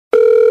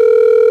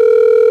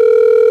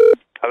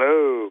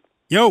Hello.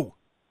 Yo.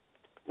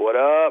 What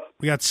up?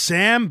 We got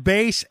Sam,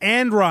 Bass,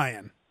 and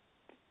Ryan.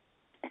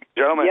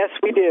 Gentlemen. Yes,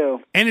 we do.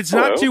 And it's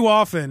not too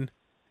often.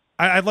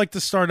 I'd like to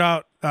start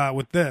out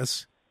with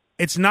this.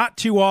 It's not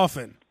too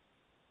often,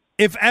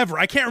 if ever.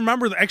 I can't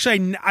remember.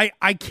 Actually,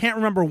 I can't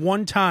remember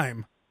one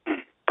time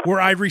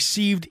where I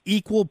received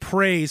equal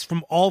praise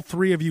from all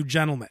three of you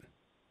gentlemen.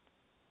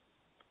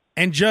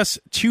 And just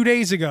 2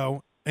 days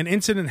ago, an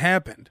incident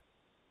happened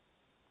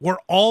where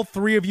all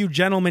three of you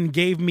gentlemen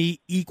gave me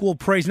equal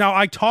praise. Now,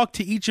 I talked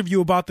to each of you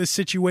about this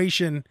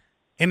situation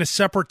in a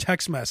separate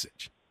text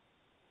message,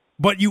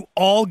 but you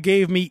all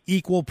gave me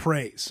equal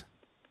praise.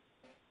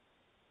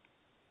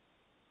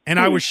 And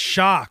I was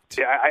shocked.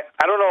 Yeah,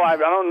 I don't know. I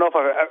don't know if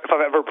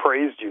I've ever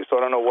praised you, so I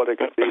don't know what it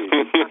could be.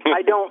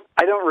 I don't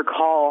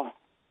recall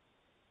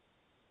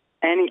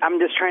any. I'm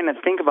just trying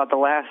to think about the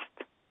last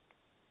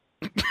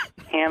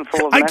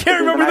handful of messages. I can't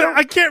remember that.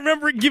 I can't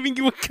remember giving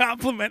you a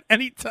compliment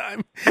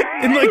anytime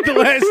in like the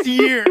last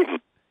year. Oh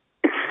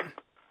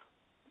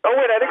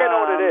wait, I think I know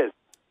what it is.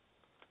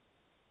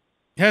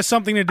 It has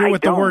something to do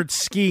with the word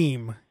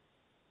scheme.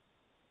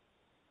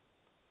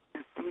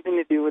 Something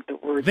to do with the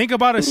word. Think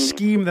about a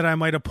scheme that I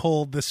might have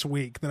pulled this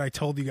week that I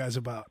told you guys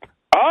about.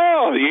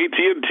 Oh, the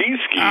AT&T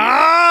scheme.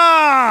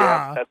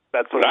 Ah! Yeah,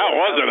 that's what that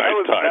was a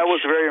nice touch. That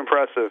was very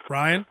impressive.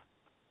 Ryan?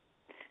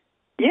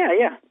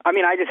 Yeah. I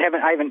mean, I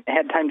haven't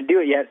had time to do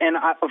it yet, and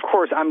of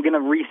course, I'm going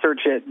to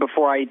research it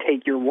before I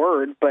take your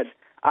word. But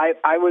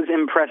I was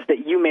impressed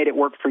that you made it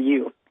work for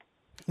you.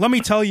 Let me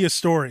tell you a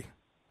story,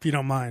 if you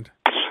don't mind.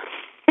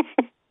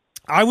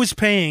 I was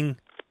paying.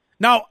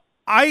 Now,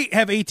 I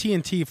have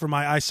AT&T for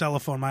my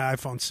iCellophone, my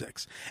iPhone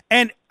 6,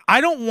 and I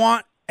don't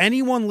want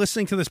anyone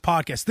listening to this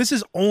podcast. This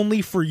is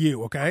only for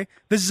you, okay?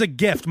 This is a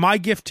gift, my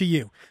gift to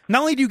you.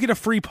 Not only do you get a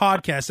free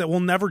podcast that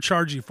we'll never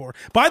charge you for.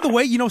 By the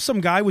way, you know,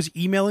 some guy was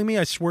emailing me,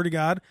 I swear to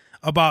God,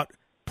 about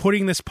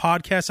putting this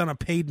podcast on a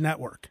paid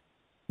network.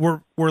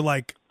 We're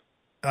like,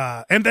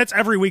 and that's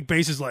every week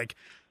basis, like,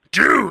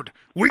 dude,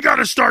 we got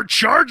to start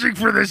charging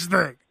for this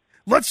thing.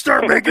 Let's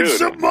start making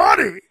some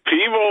money.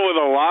 People with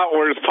a lot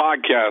worse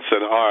podcasts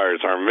than ours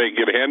are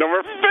making hand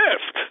over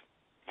fist.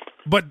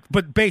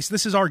 But Bass,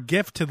 this is our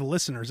gift to the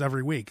listeners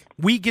every week.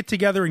 We get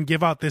together and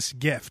give out this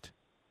gift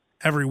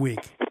every week.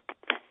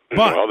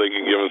 But well, they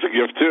can give us a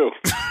gift too.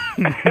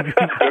 50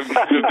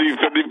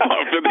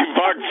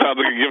 bucks sounds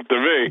like a gift to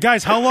me.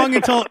 Guys, how long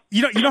until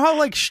you know how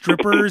like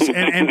strippers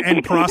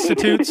and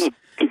prostitutes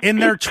in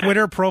their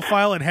Twitter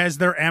profile it has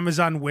their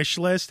Amazon wish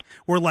list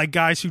where like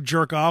guys who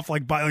jerk off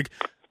like buy like,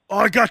 oh,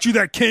 I got you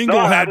that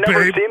Kangol hat, babe. I've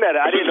never seen that.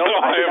 I didn't know.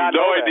 I have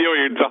no idea what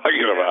you're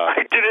talking about.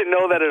 I didn't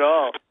know that at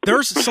all.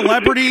 There's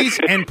celebrities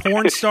and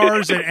porn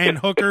stars and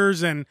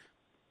hookers and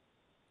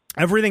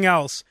everything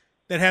else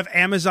that have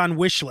Amazon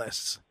wish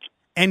lists,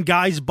 and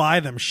guys buy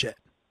them shit.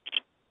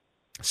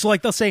 So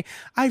like they'll say,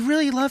 I'd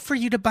really love for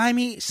you to buy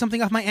me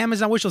something off my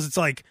Amazon wish list. It's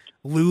like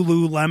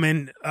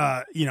Lululemon,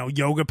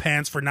 yoga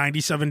pants for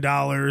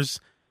 $97,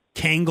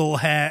 Kangol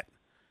hat,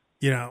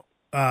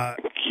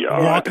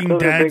 Walking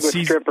Dead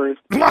season.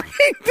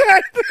 Walking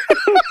Dead.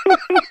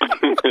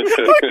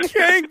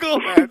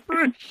 Kangol hat.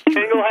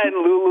 Kangol hat and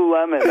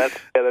Lululemon. That's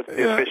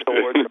the official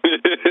word.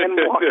 And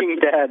Walking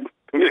Dead.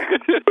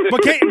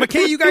 But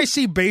can't you guys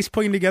see Bass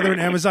putting together an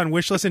Amazon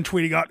wish list and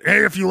tweeting out,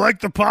 hey, if you like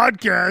the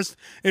podcast,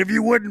 if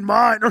you wouldn't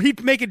mind, or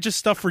he'd make it just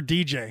stuff for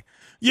DJ.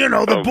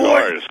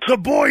 The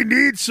boy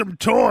needs some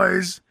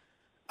toys.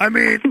 I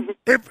mean,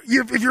 if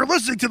you're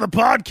listening to the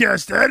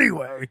podcast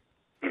anyway.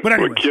 But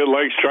anyway, my kid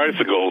likes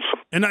tricycles.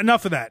 And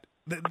enough of that.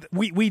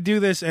 We do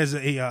this as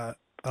a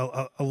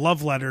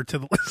love letter to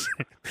the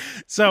listener.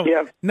 So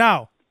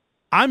now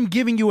I'm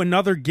giving you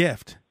another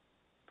gift.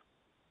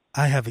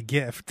 I have a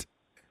gift.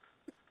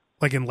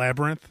 Like in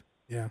Labyrinth,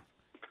 yeah.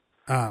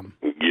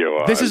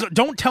 This is.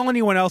 Don't tell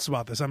anyone else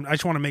about this. I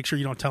just want to make sure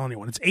you don't tell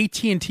anyone. It's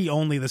AT&T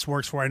only. This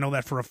works for. I know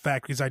that for a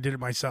fact because I did it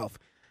myself.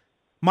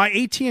 My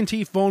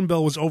AT&T phone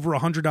bill was over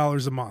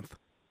 $100 a month.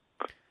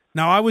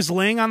 Now I was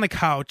laying on the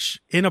couch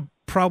in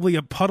probably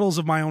puddles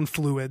of my own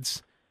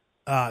fluids,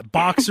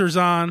 boxers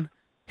on,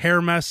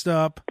 hair messed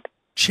up,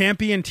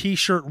 Champion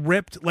T-shirt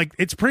ripped. Like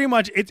it pretty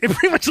much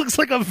looks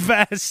like a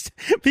vest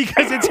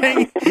because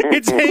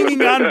it's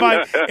hanging on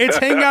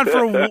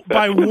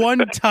by one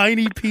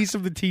tiny piece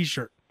of the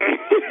T-shirt.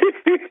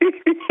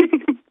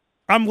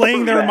 I'm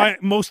laying there in my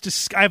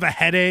I have a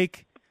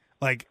headache,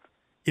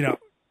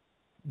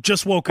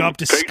 just woke up.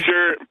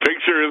 Picture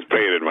is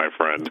painted, my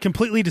friend.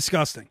 Completely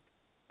disgusting.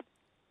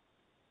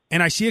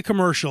 And I see a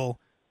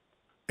commercial.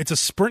 It's a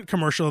Sprint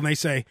commercial, and they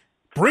say,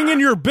 "Bring in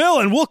your bill,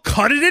 and we'll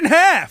cut it in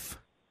half.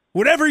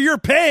 Whatever you're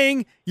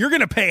paying, you're going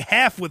to pay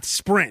half with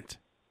Sprint."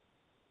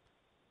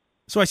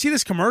 So I see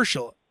this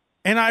commercial,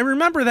 and I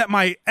remember that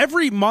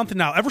every month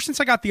now, ever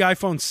since I got the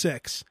iPhone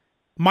 6,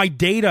 my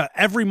data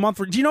every month.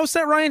 Do you notice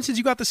that, Ryan? Since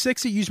you got the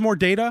 6, you use more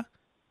data?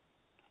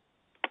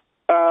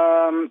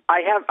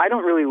 I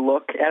don't really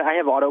look at. I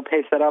have auto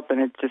pay set up,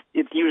 and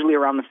it's usually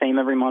around the same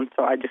every month.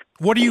 So I just.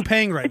 What are you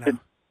paying right now?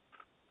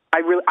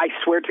 I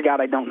swear to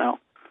God, I don't know.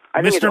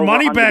 Mr.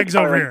 Moneybags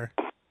over here.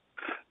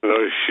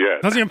 Oh,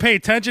 shit. Doesn't even pay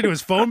attention to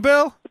his phone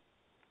bill?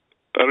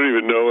 I don't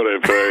even know what I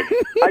pay.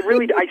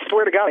 I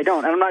swear to God, I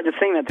don't. I'm not just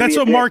saying that to That's be a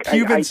what dick. Mark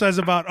Cuban says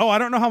about, I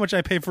don't know how much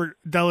I pay for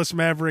Dallas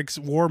Mavericks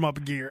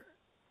warm-up gear.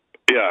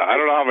 Yeah, I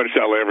don't know how much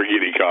that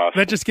Lamborghini costs.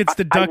 That just gets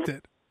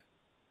deducted.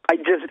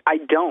 I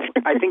don't.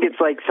 I think it's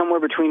like somewhere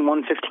between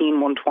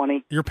 115,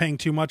 120. You're paying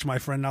too much, my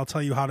friend. I'll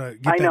tell you how to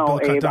get I that know, bill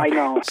cut Abe, down. I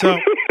know.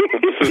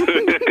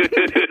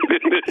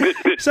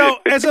 So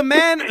as a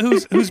man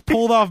who's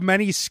pulled off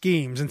many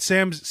schemes, and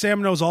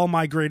Sam knows all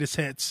my greatest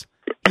hits.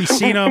 He's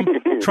seen them,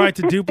 tried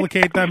to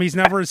duplicate them. He's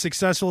never as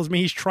successful as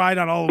me. He's tried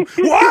on all of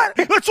them. What?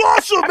 That's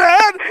awesome,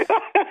 man!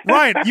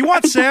 Ryan, you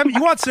want Sam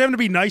to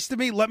be nice to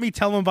me? Let me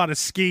tell him about a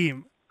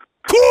scheme.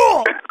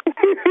 Cool!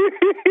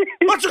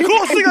 That's the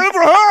coolest thing I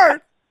ever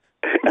heard!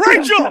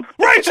 Rachel,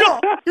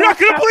 you're not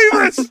going to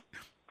believe this.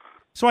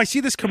 So I see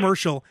this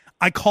commercial.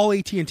 I call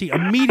AT&T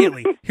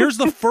immediately. Here's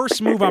the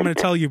first move I'm going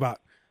to tell you about.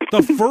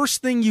 The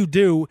first thing you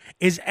do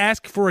is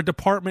ask for a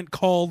department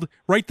called,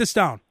 write this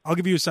down. I'll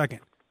give you a second.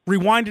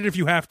 Rewind it if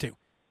you have to.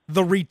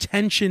 The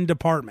retention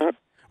department.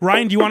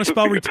 Ryan, do you want to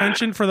spell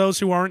retention for those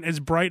who aren't as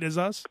bright as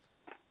us?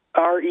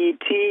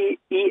 RETENTION.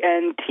 They're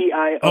not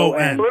going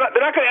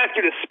to ask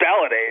you to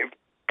spell it, Abe.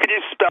 Could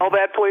you spell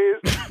that, please?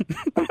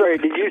 I'm sorry,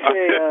 did you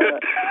say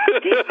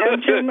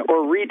detention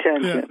or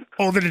retention? Yeah.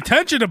 Oh, the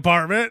detention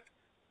department?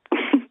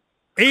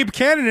 Abe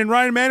Kanan and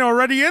Ryan Mann are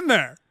already in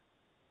there.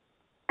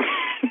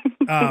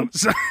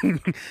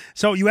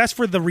 So you ask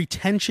for the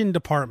retention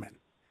department.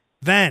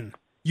 Then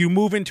you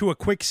move into a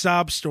quick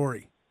sob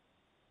story.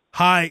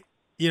 Hi,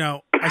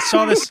 I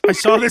saw this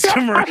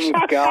commercial.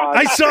 God.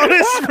 I saw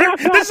this.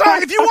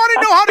 If you want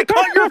to know how to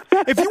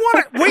cut if you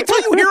want to, wait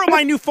till you hear what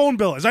my new phone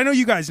bill is. I know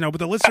you guys know, but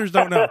the listeners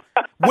don't know.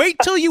 Wait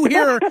till you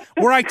hear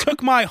where I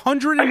took my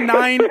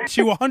 $109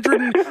 to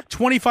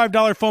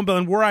 $125 phone bill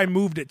and where I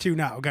moved it to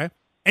now, okay?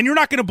 And you're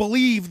not going to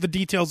believe the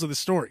details of the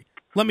story.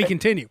 Let me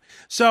continue.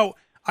 So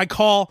I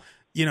call,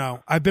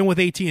 I've been with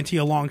AT&T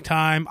a long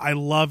time. I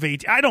love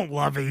AT&T. I don't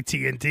love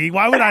AT&T.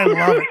 Why would I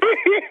love it?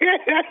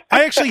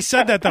 I actually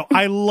said that, though.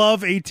 I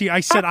love AT&T. I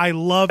said I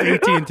love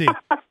AT&T.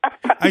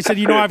 I said,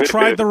 I've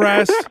tried the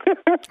rest.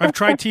 I've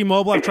tried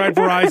T-Mobile. I've tried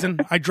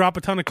Verizon. I drop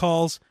a ton of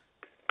calls.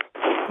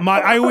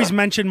 I always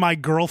mention my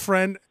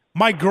girlfriend.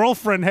 My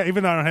girlfriend,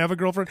 even though I don't have a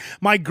girlfriend,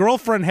 my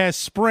girlfriend has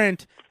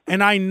Sprint,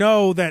 and I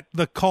know that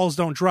the calls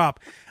don't drop.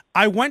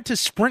 I went to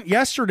Sprint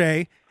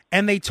yesterday,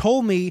 and they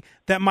told me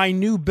that my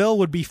new bill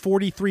would be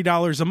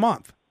 $43 a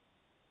month.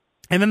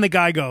 And then the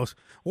guy goes,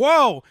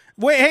 whoa,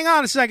 wait, hang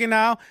on a second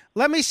now.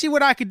 Let me see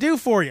what I could do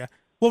for you.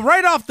 Well,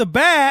 right off the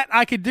bat,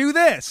 I could do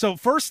this. So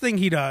first thing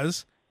he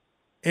does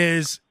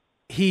is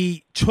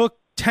he took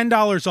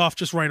 $10 off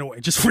just right away,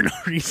 just for no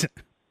reason.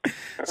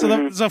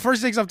 So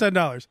first he takes off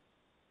 $10.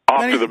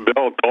 Off to the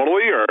bill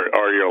totally,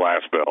 or your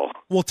last bill?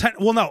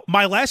 Well, no,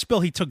 my last bill,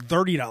 he took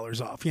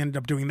 $30 off. He ended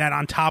up doing that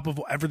on top of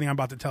everything I'm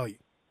about to tell you.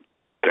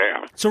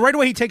 Damn. So right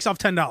away, he takes off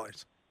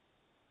 $10.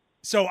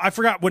 So I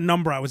forgot what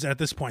number I was at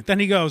this point. Then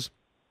he goes,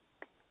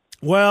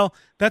 well,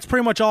 that's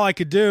pretty much all I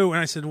could do.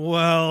 And I said,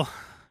 well,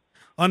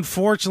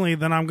 unfortunately,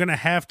 then I'm going to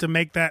have to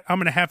make that. I'm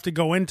going to have to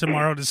go in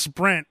tomorrow to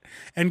Sprint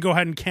and go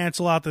ahead and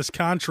cancel out this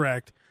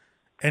contract.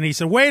 And he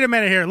said, wait a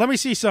minute here. Let me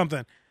see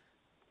something.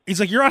 He's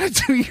like, you're on a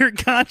 2-year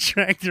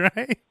contract,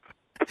 right?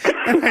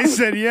 And I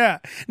said, yeah.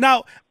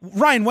 Now,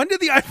 Ryan, when did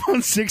the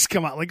iPhone 6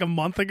 come out? Like a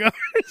month ago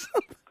or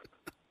something?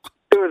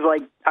 It was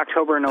like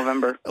October or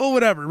November. Oh,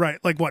 whatever. Right.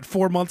 Like what,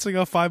 4 months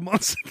ago, 5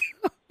 months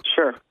ago?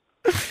 Sure.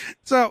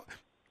 So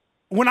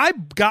when I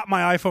got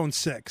my iPhone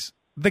 6,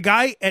 the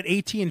guy at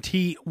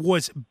AT&T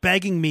was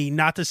begging me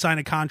not to sign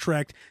a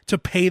contract to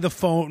pay the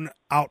phone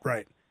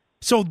outright.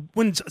 So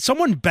when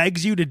someone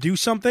begs you to do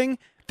something,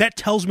 that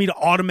tells me to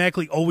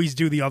automatically always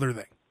do the other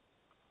thing.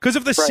 Because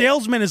if the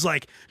salesman is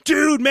like,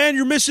 dude, man,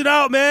 you're missing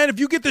out, man. If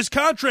you get this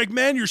contract,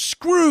 man, you're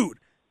screwed.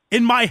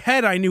 In my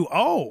head, I knew,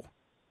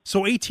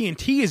 so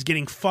AT&T is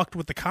getting fucked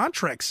with the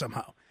contract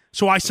somehow.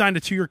 So I signed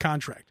a 2-year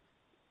contract.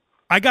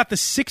 I got the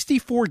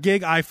 64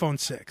 gig iPhone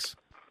 6.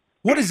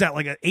 What is that,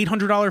 like an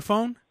 $800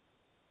 phone?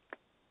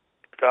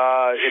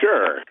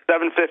 Sure.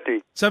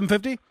 $750.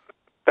 $750?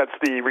 That's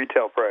the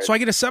retail price. So I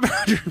get a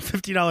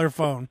 $750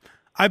 phone.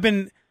 I've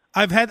been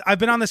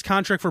on this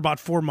contract for about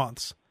 4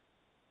 months.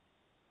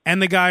 And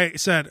the guy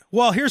said,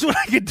 well, here's what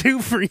I could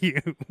do for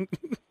you.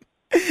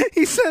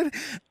 He said,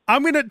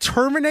 I'm going to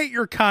terminate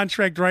your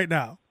contract right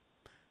now.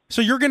 So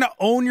you're going to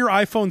own your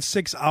iPhone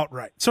 6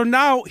 outright. So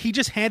now he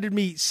just handed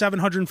me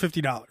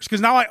 $750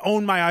 because now I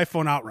own my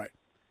iPhone outright.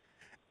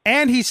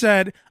 And he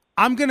said,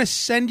 I'm going to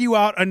send you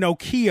out a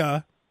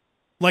Nokia,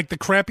 like the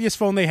crappiest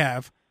phone they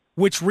have,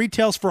 which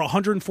retails for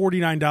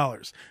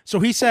 $149. So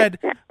he said,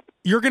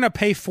 you're going to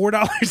pay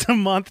 $4 a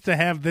month to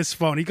have this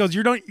phone. He goes,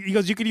 you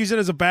could use it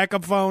as a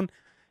backup phone.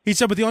 He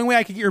said, but the only way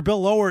I could get your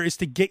bill lower is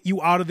to get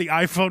you out of the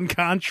iPhone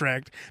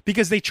contract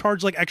because they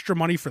charge like extra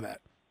money for that.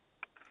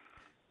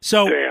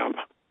 So damn.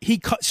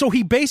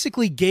 He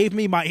basically gave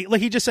me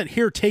he just said,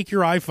 here, take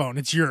your iPhone.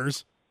 It's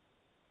yours.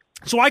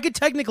 So I could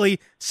technically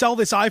sell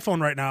this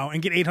iPhone right now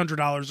and get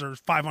 $800 or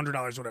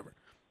 $500, whatever.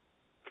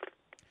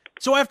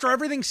 So after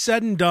everything's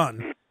said and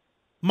done,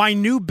 my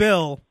new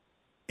bill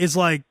is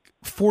like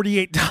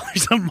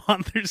 $48 a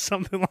month or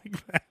something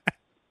like that.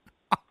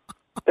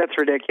 That's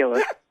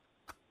ridiculous.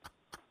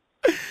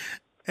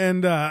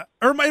 And no,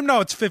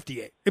 it's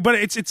 $58, but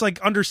it's like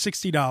under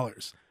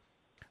 $60.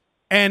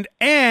 And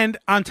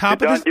on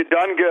top of this, you're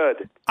done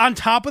good. On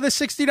top of the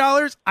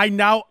 $60, I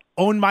now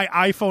own my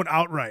iPhone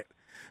outright.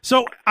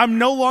 So I'm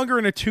no longer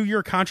in a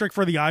 2-year contract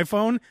for the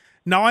iPhone.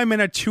 Now I'm in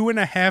a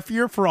 2.5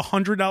 year for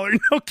 $100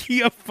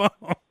 Nokia phone.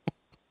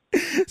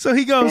 So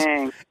he goes.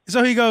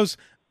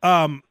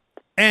 Dang.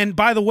 And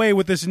by the way,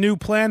 with this new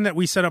plan that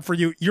we set up for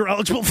you, you're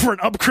eligible for an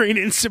upgrade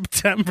in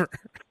September.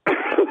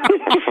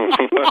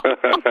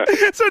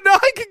 So now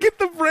I can get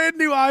the brand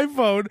new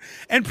iPhone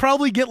and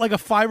probably get like a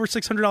 $500 or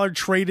 $600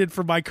 trade-in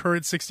for my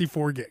current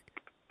 64 gig.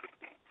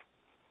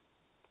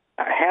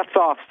 Hats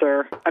off,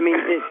 sir. I mean,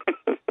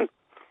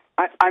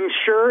 I'm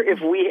sure if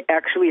we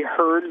actually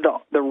heard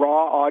the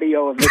raw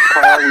audio of this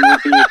call, we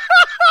would be.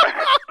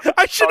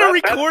 I should have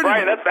recorded.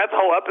 That's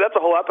a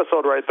whole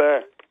episode right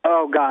there.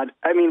 Oh God!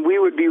 I mean, we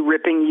would be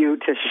ripping you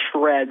to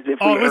shreds if.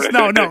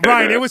 No,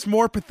 Ryan. It was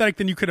more pathetic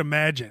than you could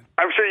imagine.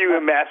 I'm sure you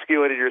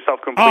emasculated yourself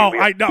completely. Oh,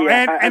 I know,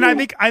 Yeah,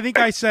 I think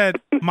I said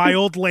my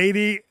old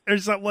lady or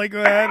something like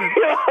that.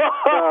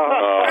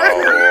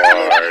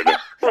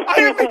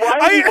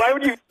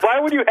 Why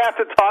would you have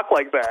to talk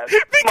like that?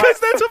 Because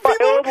that's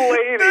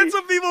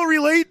what people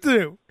relate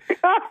to.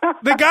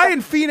 The guy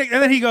in Phoenix,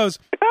 and then he goes,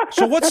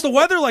 "So what's the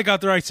weather like out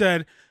there?" I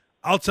said,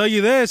 "I'll tell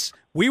you this.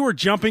 We were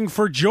jumping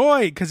for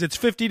joy because it's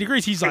 50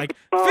 degrees. He's like,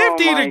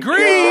 50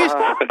 degrees?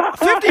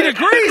 50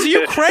 degrees? Are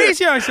you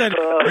crazy? I said,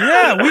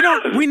 yeah,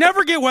 we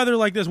never get weather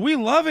like this. We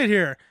love it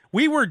here.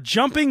 We were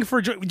jumping for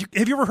joy.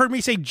 Have you ever heard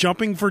me say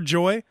jumping for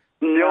joy?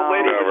 No,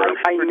 I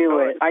knew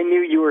it. I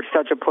knew you were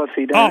such a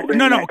pussy.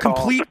 No,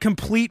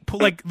 complete,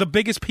 like the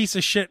biggest piece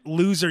of shit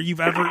loser you've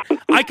ever.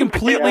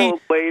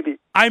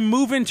 I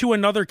move into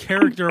another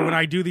character when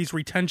I do these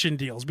retention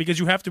deals because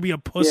you have to be a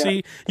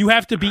pussy. Yeah.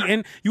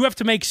 You have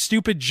to make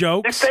stupid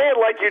jokes. You say it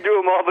like you do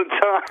them all the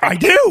time. I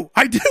do.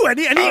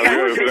 Any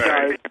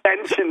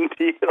retention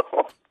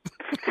deal.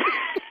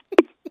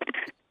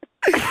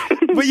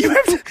 But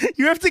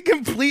you have to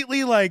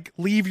completely like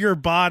leave your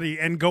body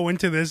and go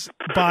into this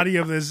body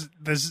of this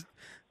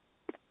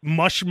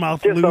mush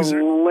mouth loser.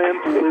 A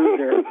limp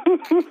loser.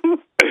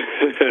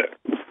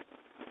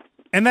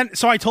 And then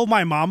so I told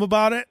my mom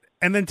about it,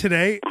 and then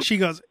today she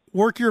goes,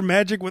 "Work your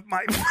magic with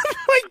my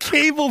my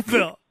cable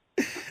bill."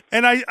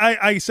 And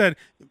I said,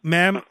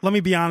 "Ma'am, let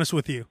me be honest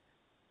with you.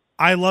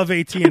 I love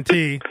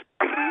AT&T."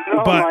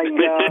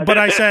 But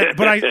I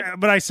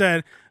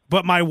said,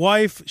 but my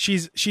wife,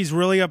 she's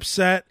really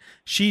upset.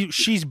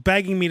 She's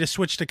begging me to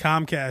switch to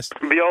Comcast.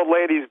 The old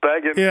lady's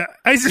begging. Yeah.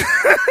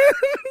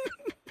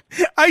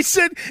 I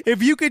said,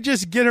 if you could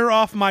just get her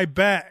off my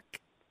back.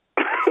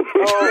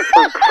 Oh,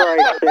 for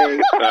Christ's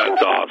sake.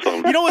 That's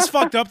awesome. You know what's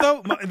fucked up,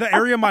 though? The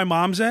area my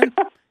mom's in.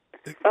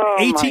 Oh,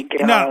 my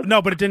God.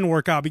 No, but it didn't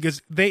work out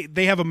because they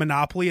have a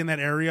monopoly in that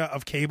area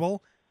of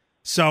cable.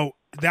 So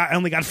that I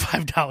only got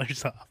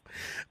 $5 off.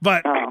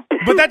 But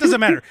that doesn't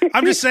matter.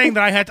 I'm just saying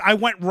that I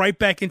went right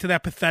back into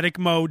that pathetic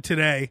mode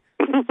today,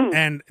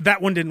 and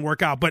that one didn't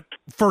work out. But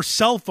for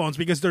cell phones,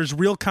 because there's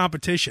real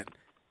competition,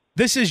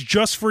 this is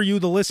just for you,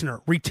 the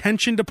listener.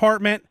 Retention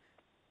department,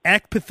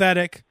 act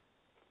pathetic.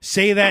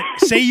 Say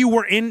you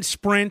were in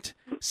Sprint.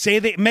 Say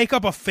they make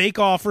up a fake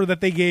offer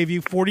that they gave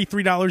you,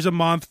 $43 a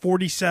month,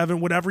 $47,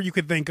 whatever you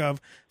could think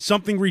of,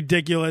 something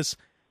ridiculous.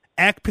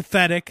 Act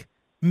pathetic.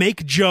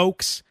 Make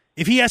jokes.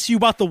 If he asks you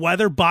about the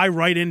weather, buy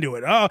right into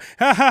it. Oh,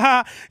 ha, ha,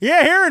 ha.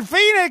 Yeah, here in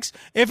Phoenix,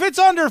 if it's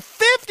under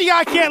 50,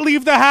 I can't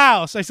leave the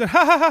house. I said,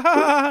 ha, ha,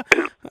 ha,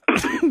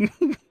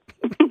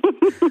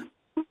 ha.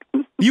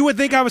 You would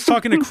think I was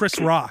talking to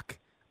Chris Rock,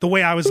 the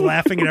way I was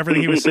laughing at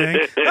everything he was saying.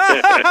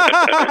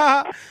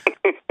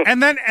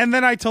 And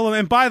then I told him,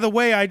 and by the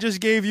way, I just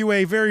gave you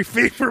a very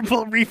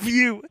favorable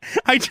review.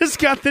 I just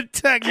got the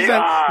text. He said,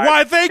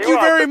 why, thank you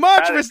very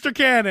much, Mr.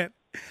 Kanan.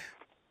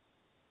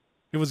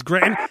 It was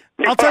great. And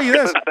I'll tell you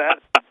this.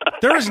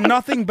 There is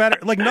nothing better.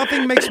 Like,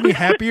 nothing makes me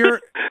happier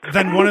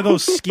than one of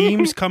those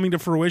schemes coming to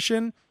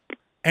fruition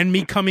and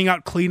me coming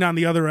out clean on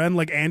the other end,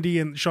 like Andy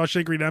in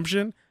Shawshank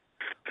Redemption.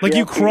 Like,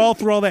 you crawl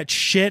through all that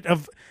shit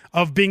of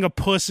being a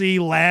pussy,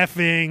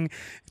 laughing,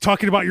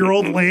 talking about your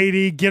old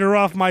lady, get her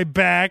off my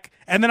back,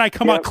 and then I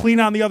come out clean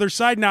on the other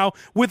side now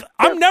with,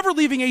 I'm never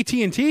leaving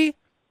AT&T.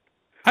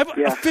 I have a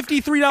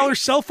 $53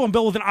 cell phone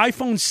bill with an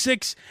iPhone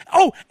 6.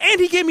 Oh,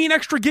 and he gave me an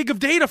extra gig of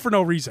data for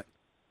no reason.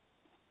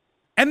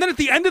 And then at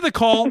the end of the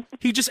call,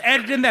 he just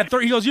added in that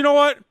 30. He goes, you know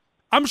what?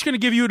 I'm just going to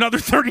give you another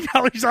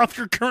 $30 off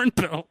your current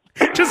bill,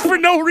 just for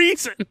no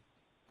reason.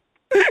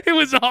 It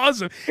was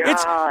awesome.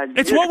 God,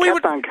 it's what we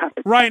would,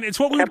 Ryan. It's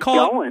what we would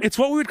call. Going. It's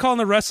what we would call in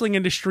the wrestling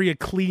industry a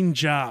clean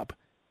job.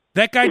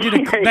 That guy did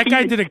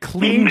a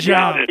clean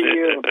job.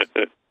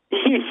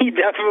 He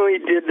definitely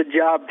did the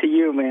job to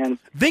you, man.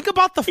 Think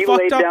about the he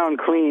fucked laid up. Down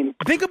clean.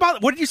 Think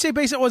about, what did you say?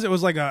 Base it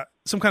was like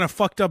some kind of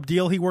fucked up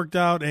deal he worked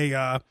out.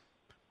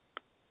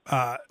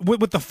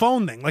 with the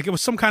phone thing. Like it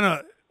was some kind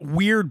of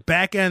weird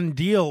back end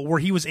deal where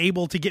he was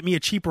able to get me a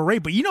cheaper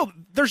rate. But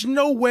there's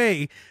no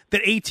way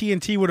that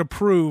AT&T would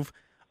approve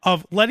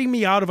of letting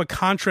me out of a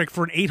contract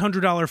for an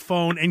 $800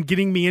 phone and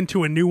getting me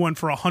into a new one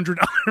for a $100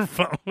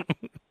 phone.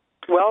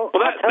 Well,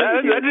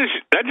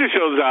 that just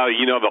shows how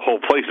the whole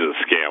place is a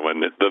scam.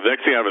 And the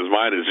next thing on his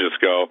mind is just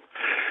go,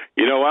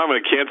 you know what? I'm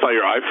going to cancel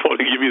your iPhone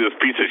and give you this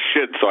piece of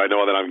shit, so I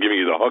know that I'm giving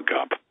you the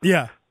hookup.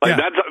 Yeah,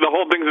 that's the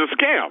whole thing's a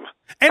scam.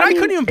 And I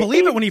couldn't even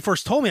believe it when he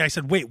first told me. I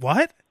said, "Wait,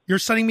 what? You're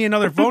sending me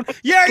another phone?"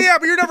 Yeah,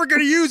 but you're never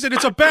going to use it.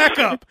 It's a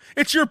backup.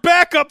 It's your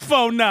backup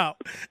phone now.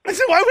 I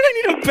said, why would I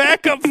need a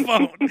backup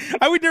phone?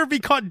 I would never be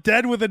caught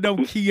dead with a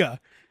Nokia.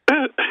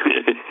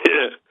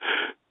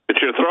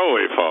 It's your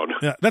throwaway phone.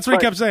 Yeah, that's what he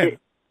kept saying.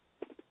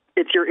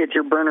 It's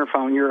your burner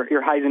phone, your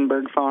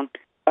Heisenberg phone.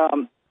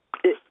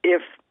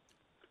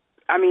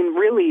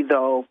 Really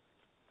though,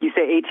 you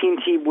say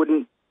AT&T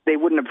wouldn't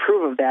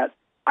approve of that.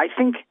 I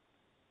think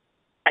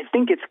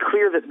it's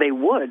clear that they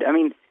would. I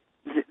mean,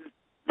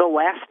 the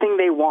last thing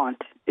they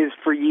want is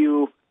for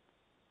you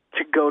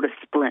to go to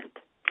Sprint.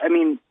 I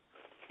mean,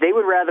 they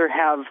would rather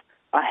have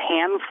a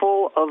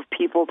handful of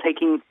people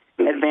taking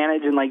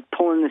advantage and like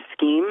pulling the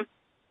scheme.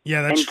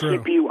 Yeah, that's true.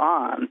 And keep you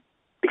on.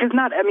 Because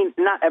not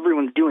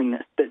everyone's doing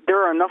this.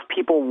 There are enough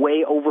people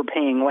way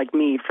overpaying like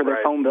me for their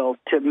phone bill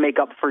to make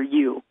up for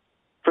you.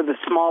 For the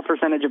small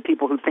percentage of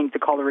people who think to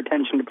call the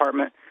retention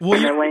department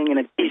when they're laying in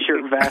a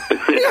T-shirt vest. Part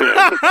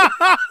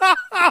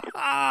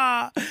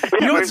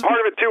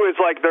of it too is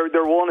like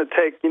they're willing to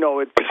take,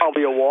 it's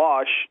probably a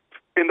wash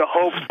in the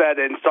hopes that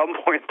at some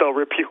point they'll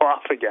rip you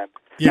off again.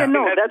 Yeah,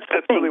 no, that's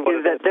the thing really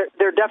is that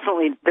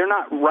they're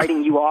not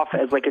writing you off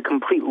as like a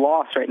complete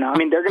loss right now. I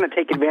mean, they're going to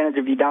take advantage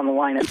of you down the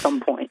line at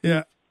some point.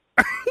 Yeah,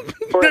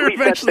 they're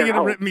eventually going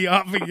to rip me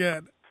off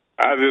again.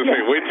 I was going to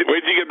say, wait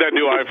till you get that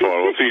new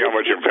iPhone. We'll see how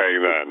much you're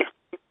paying then.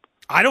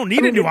 I don't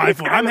need a new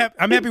iPhone.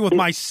 I'm happy with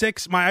my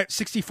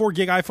 64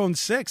 gig iPhone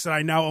 6 that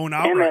I now own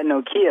outright. And that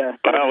Nokia.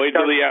 Wait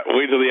till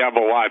the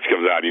Apple Watch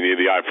comes out. You need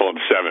the iPhone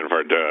 7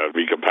 for it to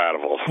be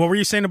compatible. What were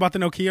you saying about the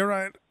Nokia,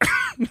 Ryan?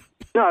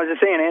 No, I was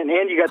just saying,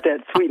 and you got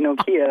that sweet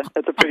Nokia.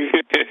 That's a pretty.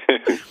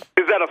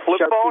 Is that a flip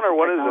phone or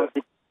what is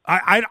it?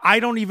 I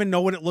don't even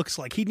know what it looks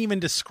like. He didn't even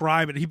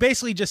describe it. He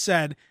basically just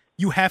said,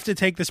 "You have to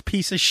take this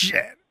piece of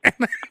shit."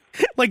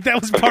 Like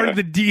that was part of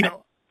the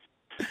deal.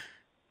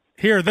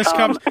 Here, this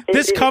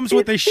comes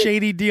with a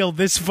shady deal.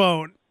 This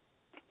phone.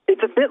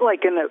 It's a bit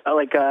like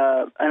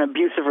an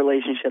abusive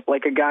relationship.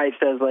 Like a guy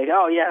says, like,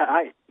 "Oh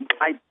yeah,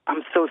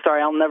 I'm so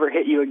sorry, I'll never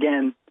hit you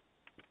again,"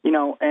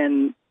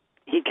 and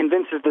he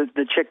convinces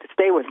the chick to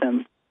stay with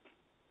him,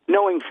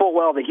 knowing full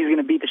well that he's going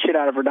to beat the shit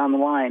out of her down the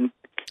line.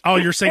 Oh,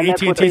 you're saying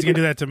AT&T's going to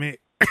do that to me?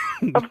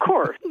 Of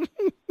course.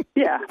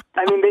 Yeah,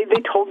 I mean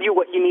they told you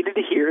what you needed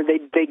to hear.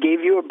 They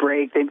gave you a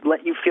break. They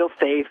let you feel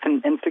safe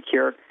and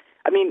secure.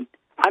 I mean,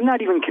 I'm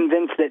not even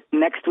convinced that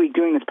next week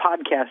doing this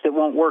podcast it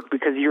won't work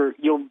because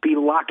you'll be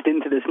locked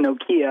into this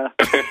Nokia.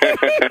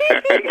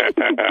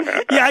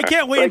 Yeah, I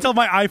can't wait until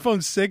my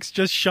iPhone 6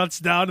 just shuts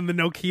down and the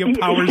Nokia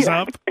powers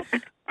up.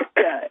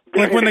 Yeah.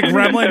 Like when the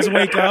gremlins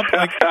wake up,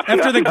 like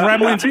after the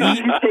gremlins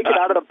eat. You take it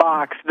out of the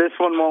box. This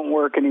one won't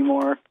work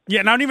anymore. Yeah,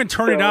 and I don't even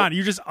turn it on.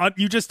 You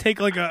just take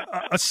like a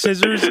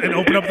scissors and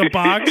open up the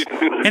box,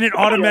 and it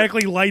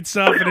automatically lights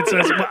up and it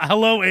says,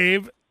 "Hello,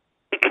 Abe."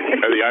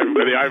 And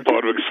the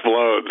iPhone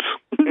explodes.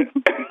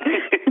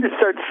 It just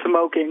starts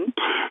smoking.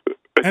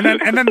 And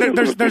then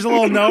there's a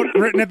little note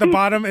written at the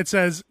bottom. It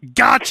says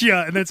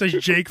 "Gotcha," and then it says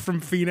Jake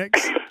from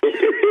Phoenix.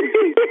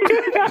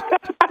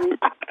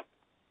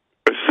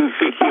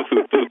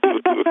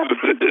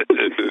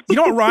 You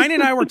know what, Ryan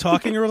and I were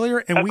talking earlier,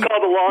 and That's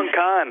called a long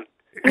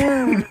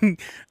con.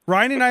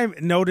 Ryan and I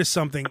noticed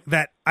something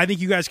that I think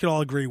you guys could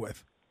all agree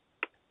with.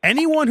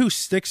 Anyone who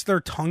sticks their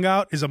tongue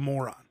out is a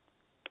moron.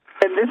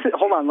 And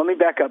hold on, let me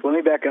back up.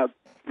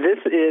 This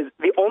is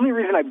the only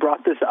reason I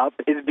brought this up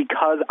is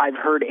because I've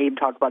heard Abe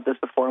talk about this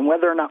before, and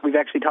whether or not we've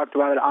actually talked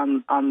about it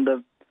on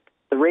the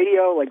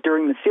radio, like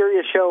during the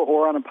Sirius show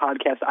or on a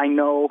podcast, I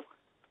know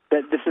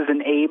that this is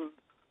an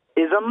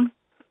Abe-ism.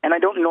 And I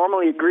don't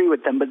normally agree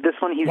with them, but this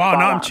one he's wow.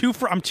 No, I'm 2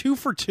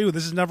 for 2.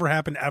 This has never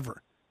happened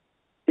ever.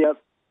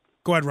 Yep.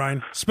 Go ahead,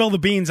 Ryan. Spill the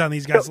beans on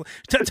these guys.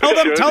 Tell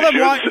them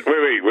why.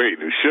 Wait.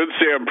 Should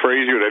Sam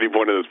praise you at any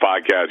point in this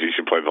podcast? You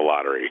should play the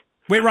lottery.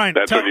 Wait, Ryan.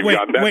 That's when you've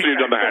done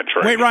the hat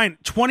trick. Wait, Ryan.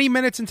 20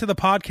 minutes into the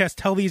podcast,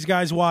 tell these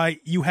guys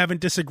why you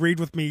haven't disagreed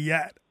with me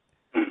yet.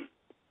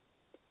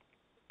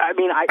 I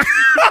mean,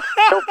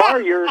 so far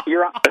you're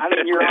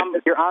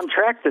on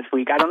track this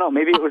week. I don't know.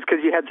 Maybe it was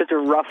because you had such a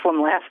rough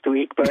one last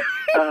week, but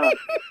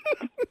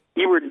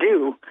you were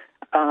due.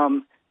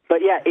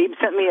 But yeah, Abe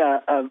sent me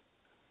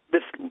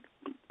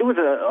It was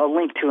a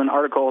link to an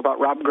article about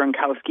Rob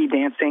Gronkowski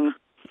dancing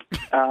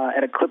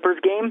at a Clippers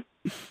game,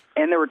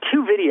 and there were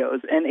 2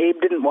 videos, and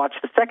Abe didn't watch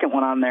the second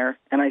one on there.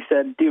 And I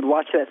said, "Dude,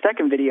 watch that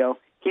second video.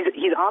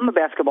 He's on the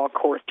basketball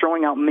court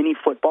throwing out mini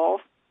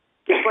footballs.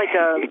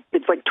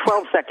 It's like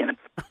 12 seconds,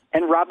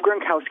 and Rob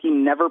Gronkowski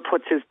never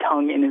puts his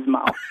tongue in his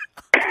mouth."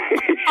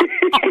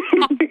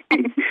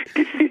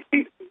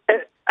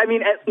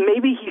 mean,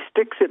 maybe he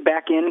sticks it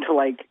back into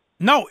like.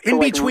 No, in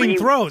between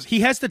throws,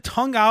 he has the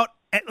tongue out.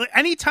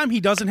 Anytime he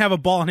doesn't have a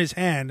ball in his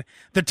hand,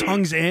 the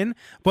tongue's in.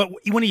 But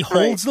when he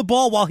holds the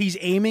ball while he's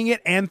aiming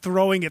it and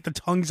throwing it, the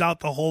tongue's out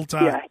the whole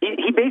time. Yeah,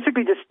 he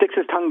basically just sticks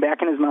his tongue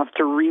back in his mouth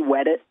to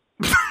re-wet it,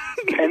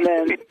 and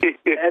then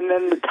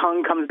the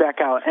tongue comes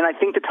back out. And I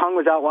think the tongue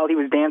was out while he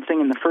was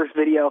dancing in the first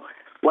video.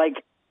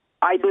 Like,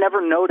 I'd never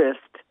noticed.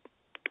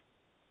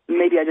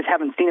 Maybe I just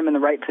haven't seen him in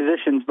the right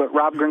positions, but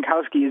Rob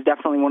Gronkowski is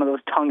definitely one of those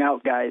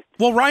tongue-out guys.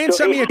 Well, Ryan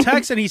sent me a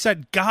text, and he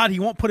said, God, he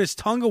won't put his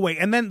tongue away.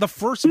 And then the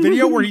first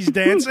video where he's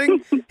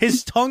dancing,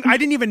 his tongue, I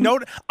didn't even know.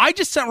 I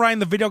just sent Ryan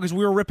the video because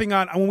we were ripping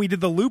on, when we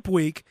did the Loop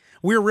Week,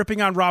 we were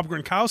ripping on Rob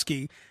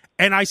Gronkowski.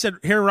 And I said,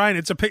 here,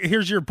 Ryan,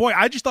 here's your boy.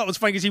 I just thought it was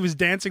funny because he was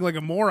dancing like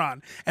a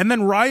moron. And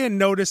then Ryan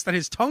noticed that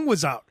his tongue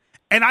was out.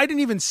 And I didn't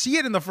even see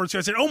it in the first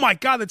video. I said, oh, my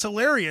God, that's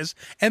hilarious.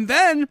 And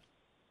then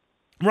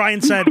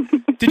Ryan said,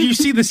 did you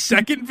see the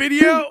second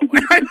video?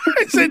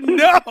 I said,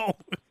 no.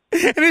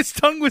 And his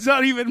tongue was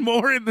out even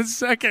more in the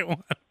second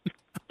one.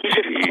 He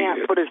just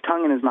can't put his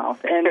tongue in his mouth.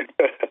 And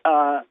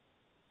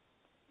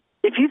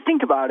if you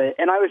think about it,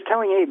 and I was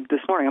telling Abe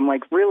this morning, I'm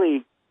like,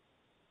 really,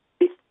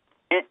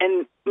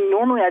 and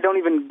normally I don't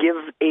even give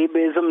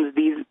Abe-isms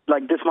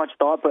this much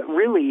thought, but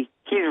really,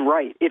 he's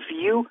right.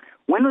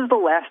 When was the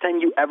last time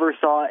you ever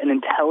saw an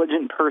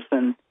intelligent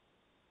person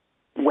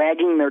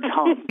wagging their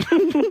tongue?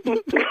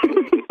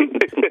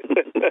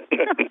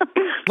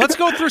 Let's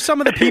go through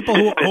some of the people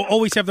who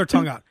always have their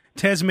tongue out.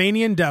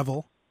 Tasmanian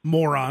Devil,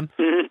 moron.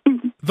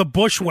 The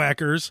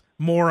Bushwhackers,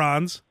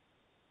 morons.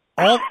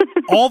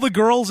 All the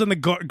girls in the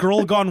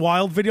Girl Gone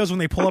Wild videos when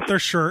they pull up their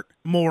shirt,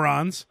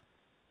 morons.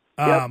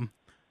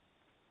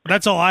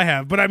 That's all I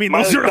have. But I mean,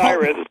 those are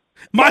Cyrus. all...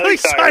 Miley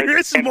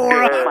Cyrus,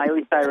 moron.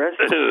 Miley Cyrus.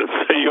 So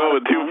you go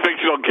with two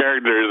fictional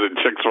characters and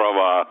chicks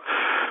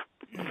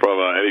from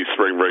any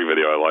spring break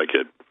video. I like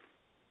it.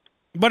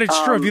 But it's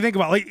true if you think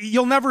about it. Like,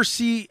 you'll never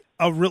see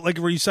like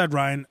where you said,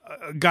 Ryan,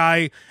 a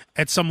guy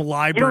at some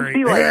library.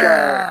 You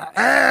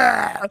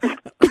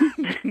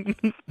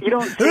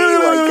don't see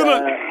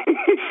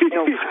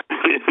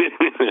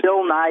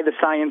Bill Nye the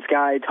Science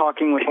Guy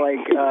talking with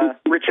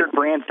Richard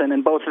Branson,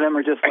 and both of them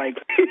are just like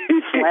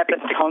slapping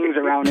tongues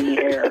around in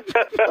the air.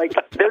 Like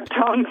their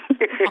tongues.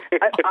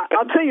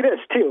 I'll tell you this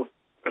too.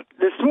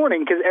 This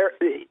morning, because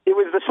it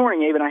was this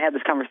morning, Abe and I had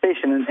this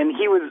conversation, and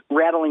he was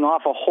rattling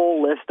off a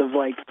whole list of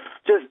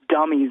just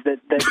dummies that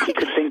he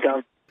could think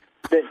of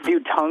that do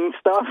tongue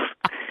stuff.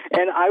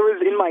 And I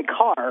was in my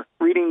car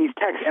reading these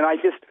texts, and I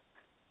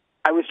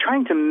was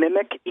trying to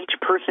mimic each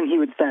person he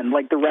would send,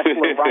 like the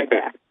wrestler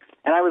Ryback.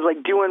 And I was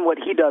doing what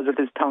he does with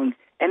his tongue.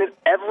 And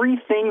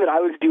everything that I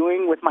was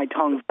doing with my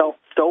tongue felt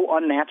so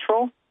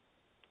unnatural.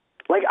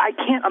 Like, I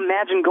can't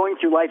imagine going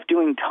through life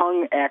doing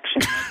tongue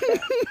action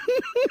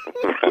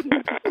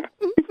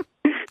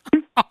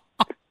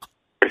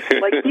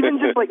like even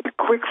just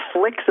quick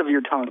flicks of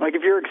your tongue. Like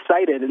if you're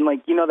excited and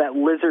that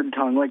lizard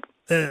tongue,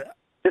 just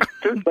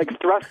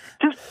thrust.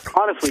 Just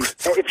honestly,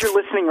 if you're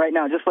listening right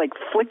now, just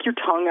flick your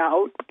tongue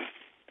out.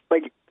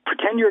 Like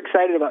pretend you're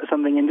excited about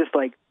something and just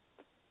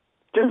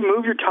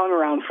move your tongue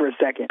around for a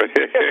second. It's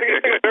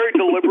a very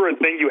deliberate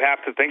thing you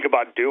have to think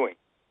about doing.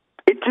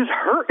 It just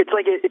hurt. It's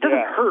it doesn't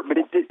hurt, but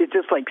it's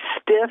just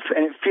stiff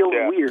and it feels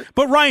weird.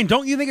 But Ryan,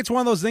 don't you think it's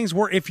one of those things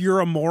where if you're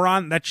a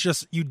moron, that's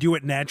just you do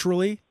it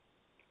naturally?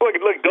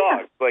 Like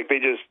dogs, they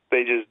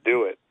just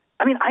do it.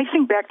 I mean, I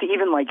think back to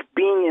even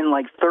being in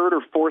third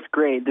or fourth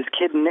grade. This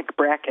kid Nick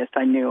Brackus,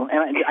 I knew,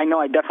 and I know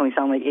I definitely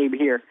sound like Abe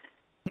here,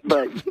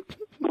 but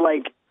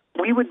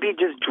we would be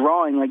just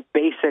drawing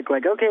basic,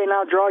 okay,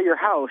 now draw your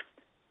house,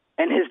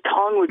 and his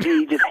tongue would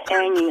be just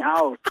hanging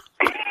out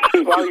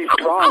while he's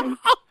drawing.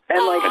 And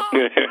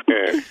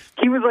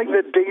he was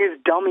the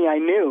biggest dummy I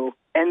knew.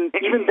 And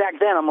even back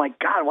then, I'm like,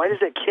 God, why does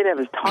that kid have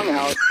his tongue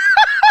out?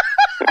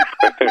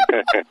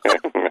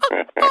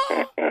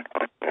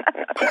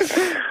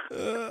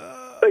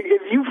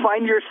 If you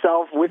find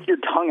yourself with your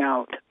tongue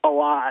out a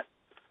lot,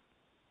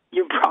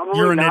 you're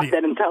probably not idiot.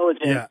 that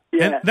intelligent.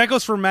 Yeah. And that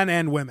goes for men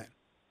and women.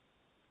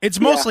 It's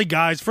mostly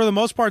guys. For the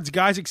most part, it's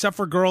guys, except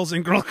for girls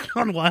in Girl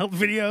Gone Wild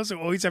videos who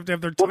always have to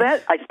have their tongue. Well,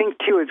 that, I think,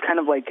 too, is kind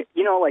of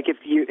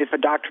if a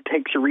doctor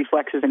takes your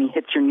reflexes and he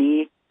hits your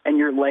knee and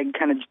your leg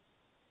kind of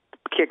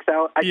kicks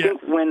out, I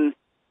think when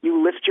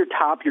you lift your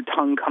top, your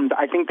tongue comes.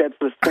 I think that's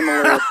the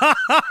similar.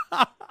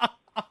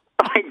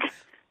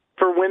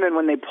 For women,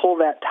 when they pull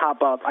that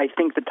top up, I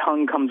think the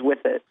tongue comes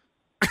with it.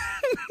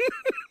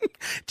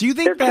 Do you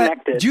think They're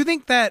connected. Do you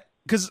think that?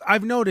 Because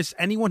I've noticed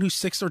anyone who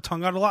sticks their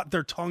tongue out a lot,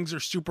 their tongues are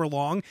super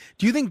long.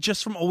 Do you think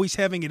just from always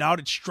having it out,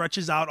 it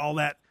stretches out all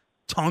that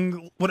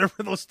tongue,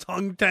 whatever those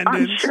tongue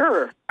tendons?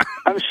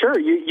 I'm sure.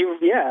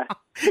 Yeah.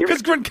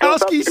 Because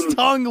Gronkowski's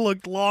tongue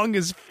looked long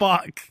as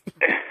fuck.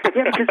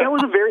 Yeah, because that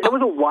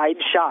was a wide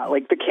shot.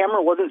 The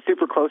camera wasn't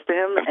super close to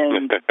him,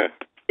 and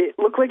it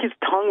looked like his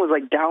tongue was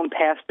down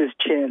past his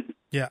chin.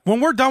 Yeah. When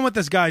we're done with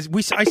this, guys,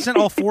 I sent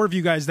all four of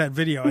you guys that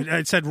video.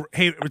 I said,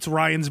 hey, it's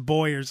Ryan's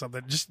boy or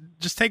something.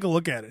 Just take a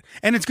look at it.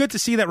 And it's good to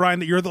see that,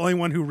 Ryan, that you're the only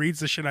one who reads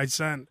the shit I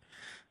send.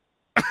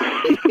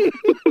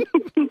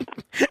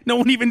 No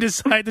one even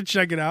decided to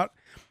check it out.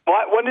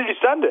 What? When did you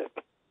send it?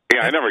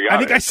 Yeah, I never got it. I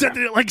think I sent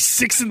it at like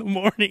 6 a.m.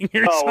 or something.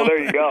 Well,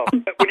 there you go.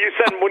 When you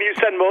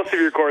send most of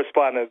your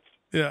correspondence,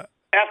 yeah.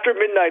 After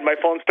midnight, my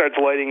phone starts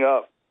lighting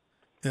up.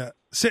 Yeah,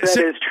 that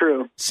is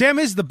true. Sam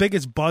is the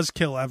biggest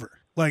buzzkill ever.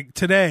 Like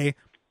today,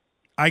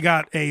 I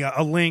got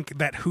a link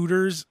that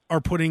Hooters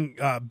are putting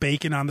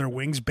bacon on their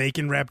wings,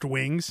 bacon wrapped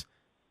wings.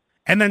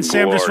 And then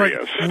Sam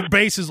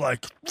Bass is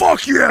like,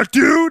 fuck yeah,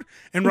 dude.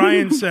 And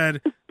Ryan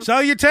said,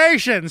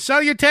 salutations.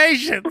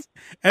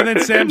 And then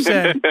Sam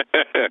said,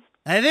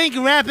 I think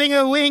wrapping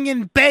a wing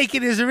in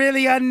bacon is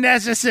really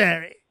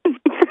unnecessary.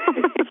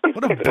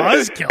 What a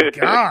buzzkill.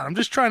 God, I'm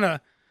just trying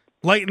to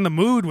lighten the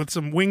mood with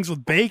some wings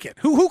with bacon.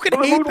 Who could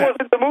hate that?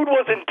 The mood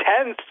was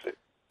intense.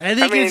 I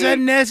think it's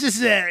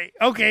unnecessary.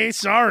 Okay,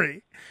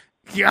 sorry.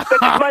 Yeah.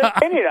 That's my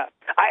opinion.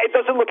 It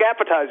doesn't look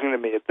appetizing to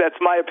me. That's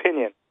my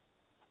opinion.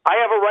 I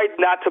have a right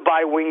not to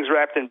buy wings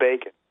wrapped in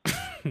bacon.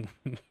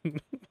 You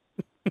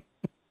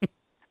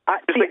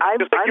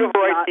have a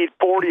right to eat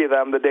 40 of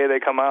them the day they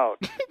come out.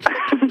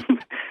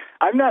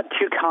 I'm not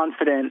too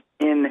confident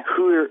in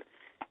Hooter.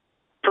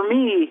 For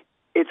me,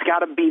 it's got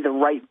to be the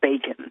right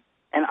bacon.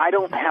 And I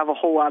don't have a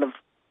whole lot of...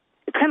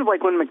 It's kind of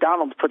like when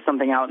McDonald's puts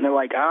something out and they're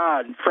like,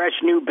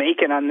 fresh new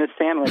bacon on this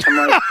sandwich.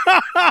 I'm like,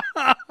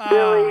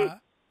 really?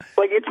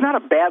 Like, it's not a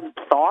bad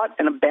thought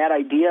and a bad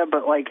idea,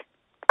 but like,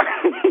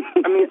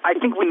 I mean, I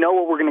think we know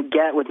what we're going to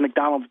get with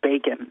McDonald's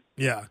bacon.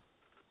 Yeah.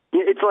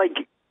 It's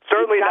like...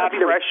 Certainly not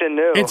fresh and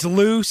new. It's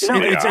loose. No,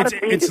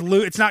 it's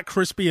loose. It's not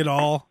crispy at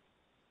all.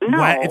 No.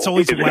 Wet. It's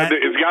always wet.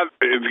 It's got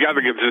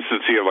the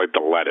consistency of like the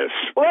lettuce.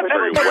 Well, that's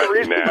very the wet and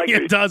reason. nasty.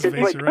 It does. It's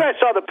like, I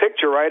saw the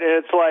picture, right? And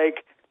it's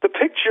like, the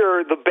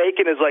picture, the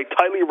bacon is like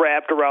tightly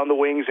wrapped around the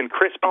wings and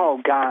crispy. Oh,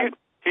 God.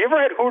 Have you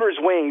ever had Hooters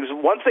wings?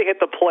 Once they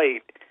hit the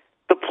plates,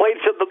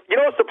 you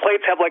notice the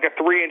plates have like a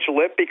 3-inch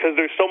lip because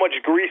there's so much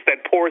grease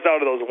that pours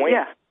out of those wings.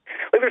 Yeah.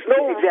 Like there's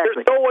no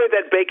way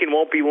that bacon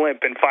won't be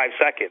limp in 5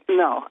 seconds.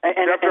 No.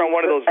 After on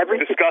one of those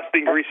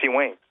disgusting greasy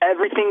wings.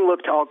 Everything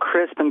looked all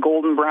crisp and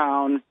golden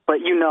brown, but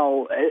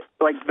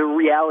like the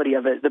reality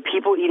of it, the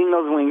people eating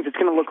those wings, it's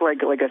going to look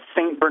like a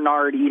St.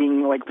 Bernard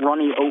eating like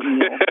runny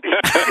oatmeal.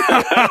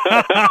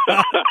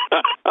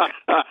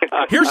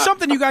 Here's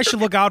something you guys should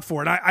look out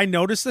for. And I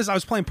noticed this. I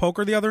was playing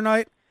poker the other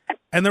night,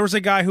 and there was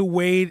a guy who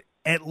weighed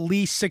at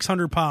least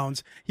 600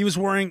 pounds. He was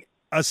wearing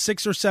a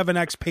 6 or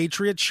 7X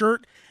Patriot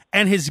shirt,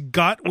 and his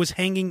gut was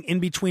hanging in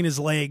between his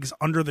legs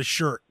under the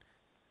shirt,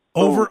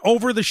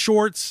 over the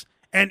shorts.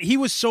 And he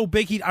was so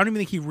big, I don't even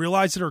think he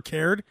realized it or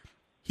cared.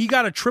 He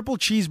got a triple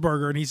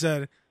cheeseburger, and he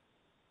said,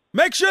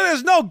 make sure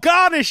there's no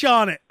garnish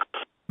on it.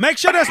 Make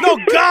sure there's no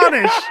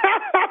garnish.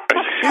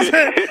 He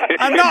said,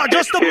 no,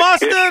 just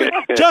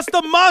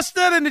the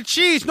mustard and the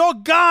cheese, no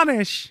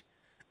garnish.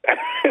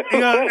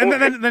 And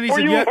then he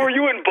said, were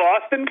you in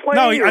Boston playing?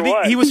 No, I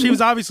think he was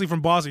obviously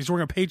from Boston. He's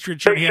wearing a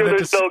Patriot shirt. He had that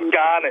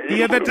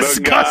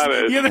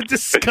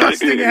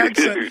disgusting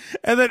accent.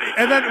 And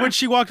then when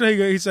she walked in,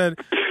 he said,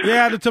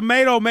 yeah, the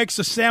tomato makes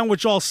the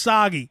sandwich all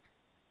soggy.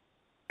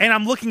 And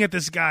I'm looking at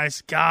this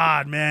guy's,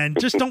 God, man,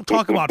 just don't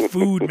talk about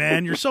food,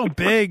 man. You're so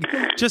big.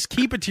 Just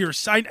keep it to your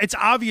side. It's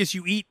obvious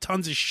you eat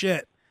tons of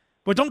shit.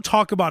 But don't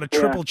talk about a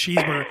triple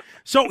cheeseburger.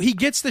 So he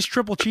gets this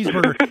triple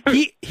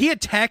cheeseburger. He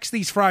attacks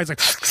these fries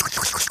like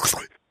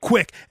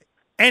quick.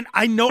 And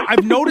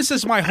I've noticed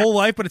this my whole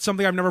life, but it's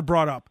something I've never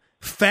brought up.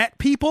 Fat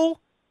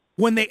people,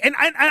 when they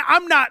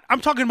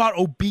I'm talking about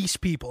obese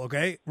people,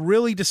 okay?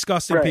 Really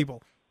disgusting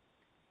people.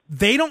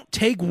 They don't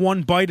take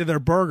one bite of their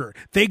burger.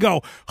 They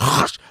go,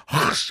 hush,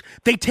 hush.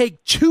 They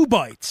take 2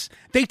 bites.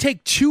 They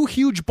take 2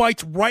 huge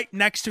bites right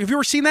next to. Have you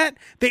ever seen that?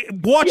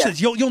 Watch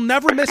this. You'll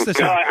never miss this.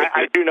 No,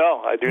 I do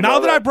know. Now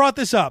that I brought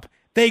this up,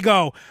 they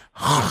go,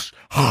 hush,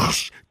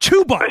 hush.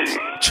 2 bites.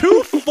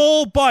 2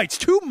 full bites.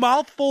 2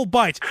 mouthful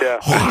bites. Yeah.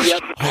 Hush,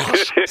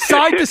 hush.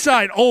 Side to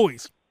side,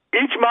 always.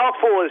 Each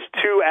mouthful is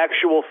 2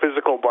 actual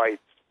physical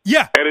bites.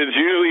 Yeah. And it's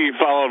usually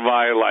followed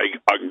by, like,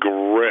 a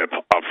grip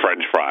of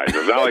French fries.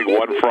 It's not like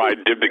one fry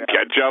dipped in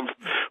ketchup,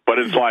 but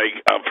it's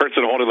like a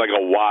person holding, like, a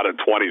wad of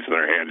 20s in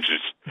their hands,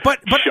 just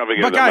shoving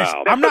it in their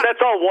mouth. That's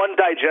all one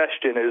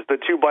digestion, is the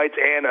 2 bites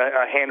and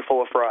a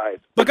handful of fries.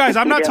 But, guys,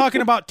 I'm not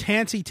talking about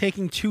Tansy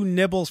taking 2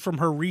 nibbles from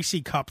her Reese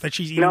cup that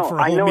she's eating for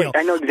a whole meal.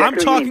 I know exactly I'm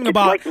talking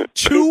about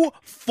 2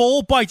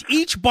 full bites.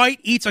 Each bite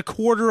eats a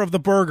quarter of the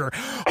burger.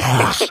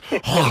 Hush,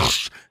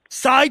 hush.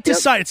 Side to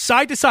side. It's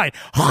side to side.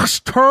 Hush,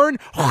 turn.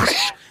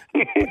 Hush.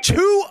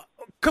 2.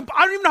 I don't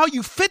even know how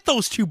you fit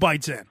those 2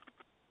 bites in.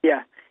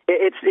 Yeah,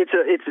 it's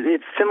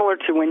similar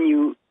to when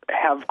you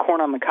have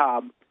corn on the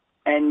cob,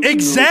 and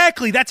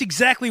exactly. That's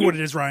exactly what it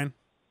is, Ryan.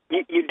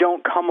 You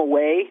don't come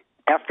away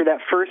after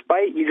that first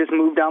bite. You just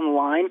move down the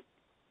line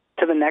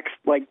to the next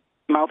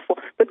mouthful.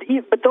 But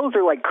those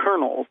are like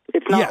kernels.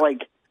 It's not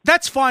like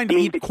that's fine to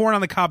eat. Corn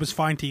on the cob is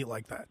fine to eat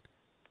like that.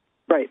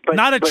 Right, but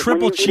not a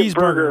triple cheeseburger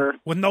burger,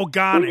 with no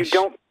garnish.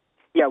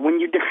 When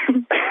you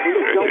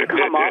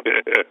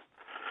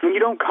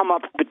don't come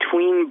up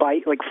between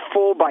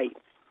full bites,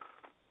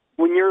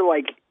 when you're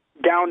like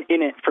down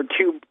in it for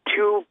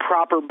two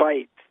proper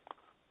bites.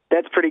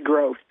 That's pretty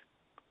gross.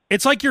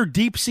 It's like you're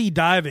deep sea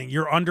diving.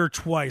 You're under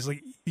twice.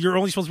 Like you're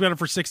only supposed to be under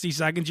for 60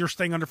 seconds. You're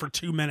staying under for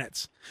 2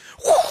 minutes.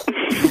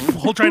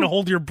 While trying to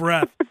hold your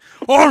breath.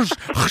 Oh,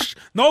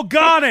 no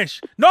garnish.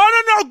 No,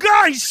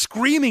 God. He's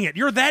screaming it.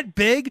 You're that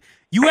big.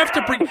 You have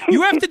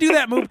to do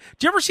that move.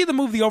 Do you ever see the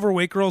move the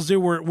overweight girls do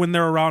where when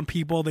they're around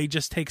people, they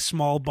just take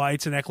small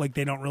bites and act like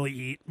they don't really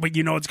eat, but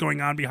you know what's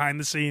going on behind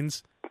the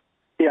scenes?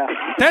 Yeah.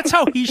 That's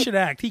how he should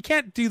act. He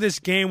can't do this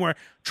game where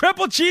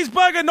triple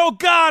cheeseburger, no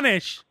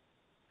garnish.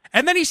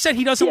 And then he said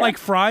he doesn't like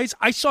fries.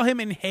 I saw him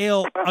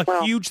inhale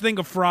a huge thing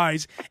of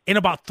fries in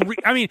about 3.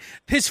 I mean,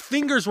 his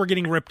fingers were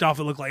getting ripped off.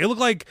 It looked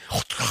like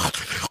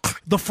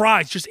the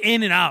fries just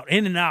in and out,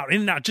 in and out,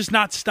 in and out, just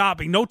not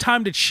stopping. No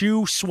time to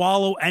chew,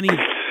 swallow,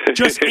 anything.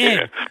 Just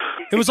in.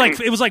 It was like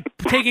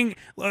taking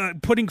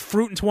putting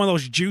fruit into one of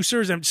those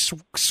juicers and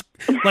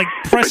like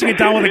pressing it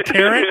down with a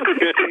carrot.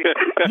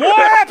 More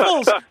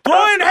apples,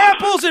 throwing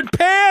apples and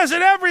pears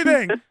and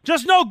everything.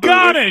 Just no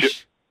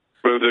garnish.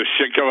 Does the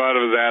shit come out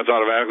of his ass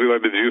automatically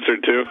like the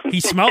juicer too? He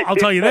smelled. I'll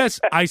tell you this.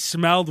 I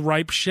smelled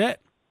ripe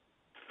shit.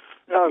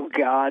 Oh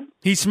God.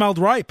 He smelled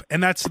ripe,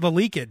 and that's the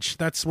leakage.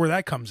 That's where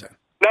that comes in.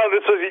 No,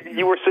 this was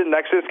you were sitting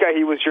next to this guy.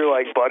 He was your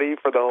like buddy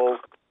for the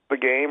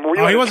game.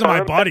 Oh, he wasn't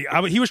my buddy.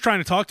 He was trying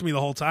to talk to me the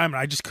whole time,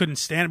 and I just couldn't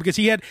stand it because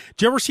he had.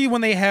 Do you ever see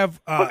when they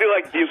have? Was he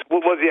like?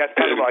 Was he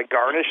talking about like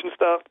garnish and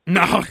stuff?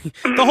 No,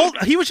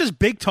 he was just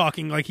big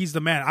talking like he's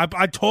the man.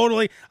 I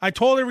totally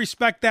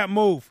respect that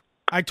move.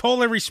 I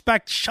totally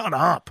respect. Shut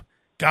up,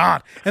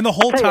 God. And the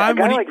whole time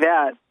a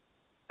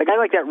guy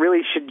like that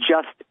really should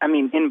just. I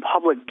mean, in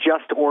public,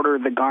 just order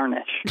the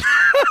garnish.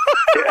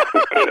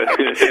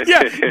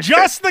 Yeah,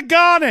 just the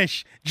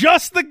garnish.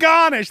 Just the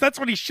garnish. That's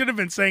what he should have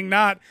been saying,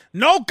 not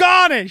no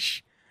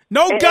garnish.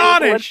 No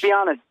garnish. And let's be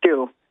honest,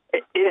 too.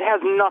 It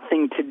has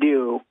nothing to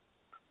do.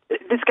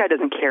 This guy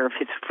doesn't care if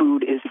his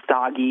food is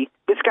soggy.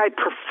 This guy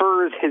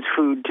prefers his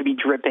food to be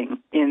dripping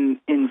in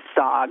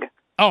sog.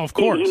 Oh, of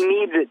course. He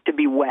needs it to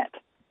be wet.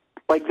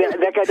 Like that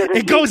guy doesn't.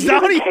 It goes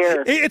down.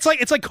 Care. It's like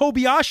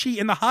Kobayashi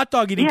in the hot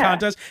dog eating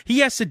contest. He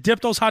has to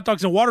dip those hot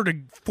dogs in water to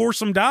force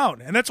them down,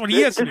 and that's what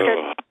he has to do.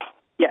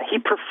 Yeah, he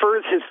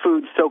prefers his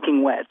food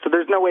soaking wet. So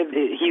there's no way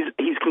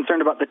he's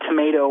concerned about the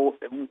tomato,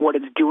 what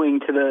it's doing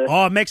to the.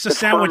 Oh, it makes a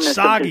sandwich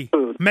soggy.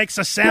 Makes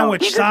a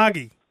sandwich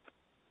soggy.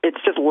 It's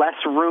just less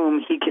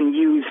room he can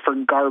use for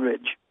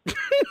garbage.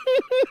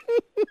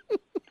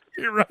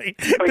 You're right.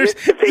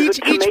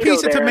 Each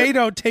piece of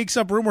tomato takes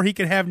up room where he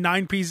can have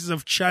 9 pieces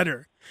of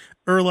cheddar.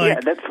 Or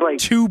that's like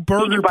 2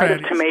 burger each bite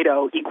patties. of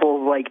tomato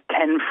equals like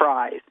 10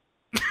 fries.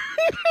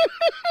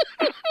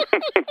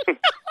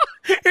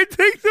 It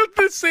takes up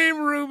the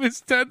same room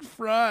as 10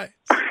 fries.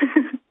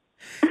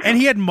 And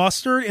he had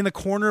mustard in the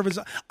corner of his.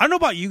 I don't know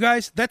about you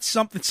guys. That's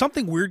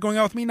something weird going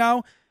on with me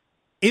now.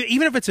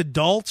 Even if it's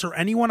adults or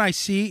anyone I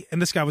see,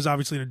 and this guy was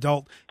obviously an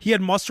adult, he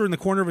had mustard in the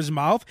corner of his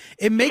mouth.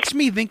 It makes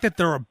me think that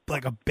they're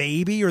like a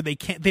baby, or they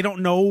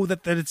don't know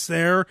that it's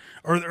there,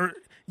 or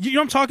you know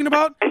what I'm talking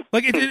about?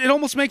 Like it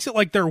almost makes it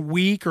like they're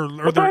weak, or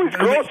they're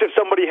gross if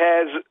somebody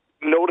has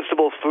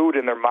noticeable food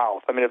in their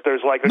mouth. I mean, if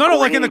there's like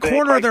like in the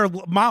corner of their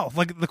mouth,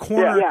 like the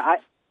corner. Yeah.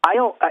 I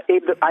know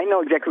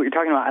exactly what you're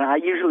talking about, and I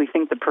usually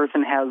think the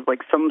person has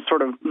like some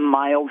sort of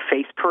mild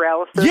face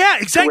paralysis. Yeah,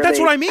 exactly. That's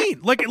what I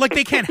mean. Like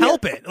they can't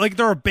help it. Like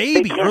they're a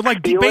baby, or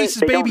like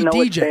Bass's baby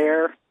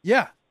DJ.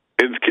 Yeah.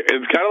 It's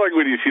kind of like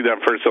when you see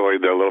that person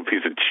like that little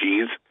piece of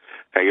cheese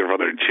hanging from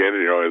their chin,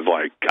 and you're always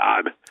like,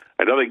 God.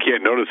 I know they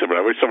can't notice it, but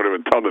I wish somebody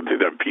would tell them to take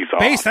that piece off.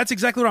 Bass, that's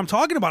exactly what I'm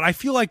talking about. I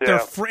feel like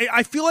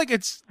I feel like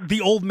it's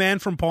the old man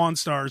from Pawn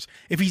Stars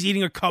if he's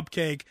eating a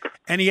cupcake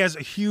and he has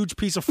a huge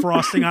piece of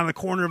frosting on the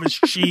corner of his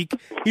cheek.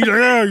 He's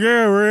like,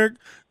 yeah, Rick.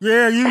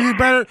 Yeah, you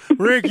better,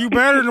 Rick, you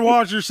better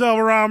watch yourself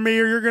around me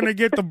or you're going to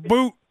get the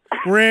boot,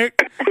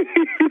 Rick.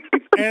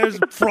 And there's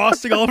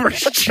frosting all over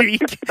his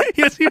cheek.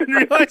 He doesn't even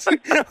realize it.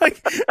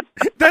 Like,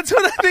 that's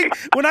what I think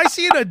when I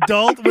see an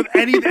adult with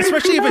any,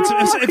 especially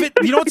if it,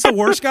 you know what's the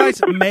worst, guys?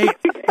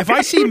 If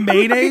I see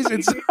mayonnaise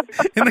in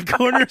the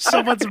corner of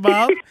someone's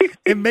mouth,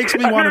 it makes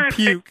me want to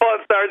puke. Pawn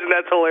Stars, and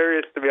that's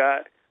hilarious to me.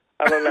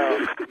 I don't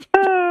know.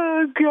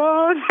 Oh,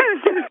 God.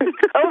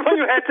 Oh,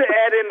 you had to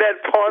add in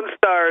that Pawn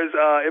Stars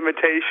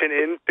imitation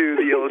into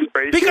the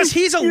illustration. Because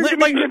he's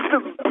like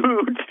the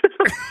boot.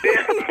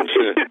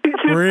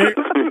 Rick.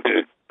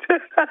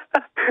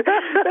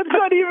 That's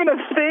not even a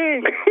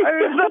thing. I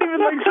mean, it's not even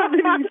like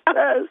something he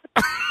says.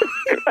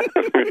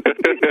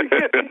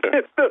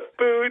 The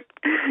boot.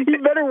 You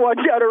better watch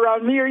out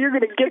around me or you're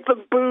going to get the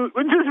boot.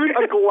 With just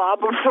a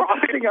glob of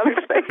frosting on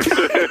his face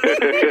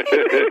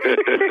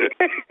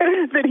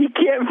that he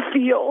can't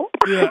feel.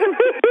 Yeah.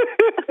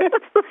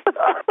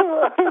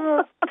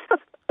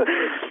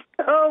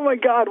 Oh my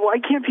God! Why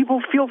can't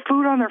people feel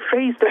food on their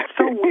face? That's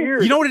so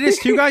weird. You know what it is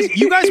too, guys?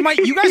 You guys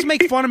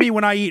make fun of me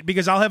when I eat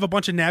because I'll have a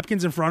bunch of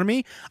napkins in front of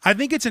me. I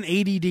think it's an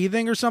ADD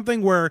thing or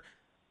something where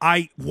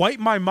I wipe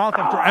my mouth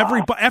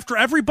after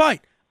every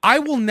bite. I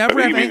will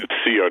never have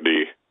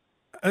COD.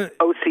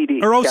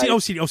 OCD. Or OCD.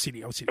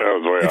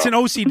 It's an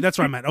OCD. That's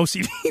what I meant.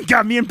 OCD.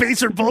 God, me and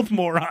Bass are both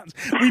morons.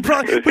 We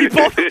both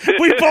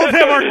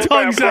have our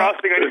tongues out.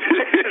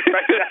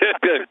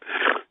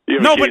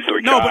 No, but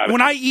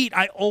when I eat,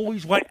 I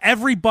always wipe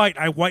every bite.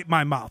 I wipe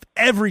my mouth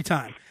every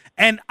time,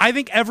 and I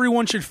think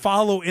everyone should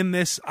follow in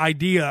this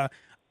idea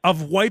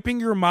of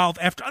wiping your mouth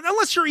after,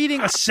 unless you're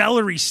eating a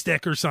celery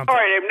stick or something. All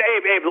right,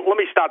 Abe, let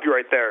me stop you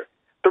right there.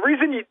 The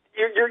reason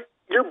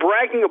you're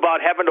bragging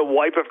about having to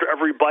wipe after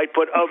every bite,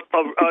 but an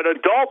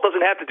adult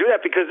doesn't have to do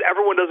that because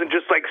everyone doesn't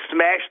just like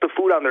smash the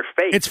food on their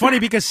face. It's funny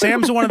because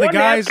Sam's one of the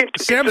guys.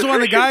 Sam's one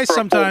of the guys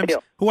sometimes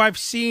who I've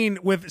seen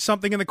with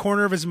something in the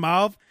corner of his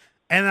mouth,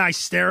 and I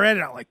stare at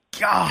it. I'm like,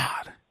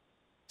 God,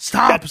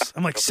 stop!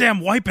 I'm like,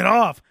 Sam, wipe it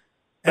off.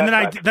 And then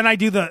I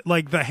do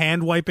the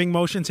hand wiping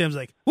motion. Sam's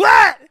like,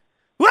 what?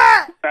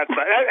 That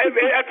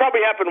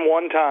probably happened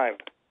one time.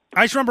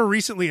 I just remember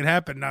recently it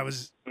happened, and I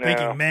was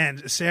thinking, man,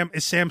 is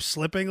Sam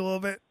slipping a little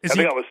bit? I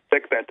think I was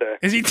sick that day.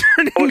 Is he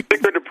turning? I was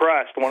sick or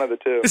depressed, one of the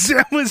two.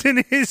 Sam was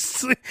in his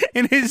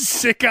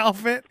sick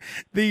outfit,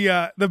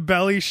 the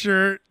belly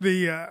shirt,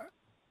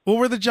 what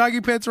were the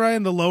jogging pants,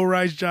 Ryan? The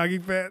low-rise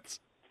jogging pants?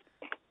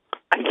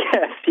 I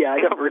guess, yeah, I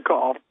don't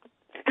recall.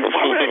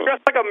 I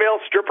dressed like a male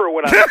stripper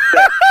when I was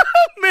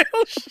male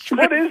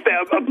stripper. What is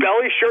that? A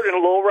belly shirt and a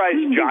low-rise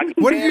jogging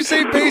What did you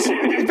say, Bass? I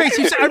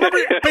remember,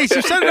 Bass,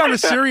 you said it on the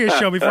Sirius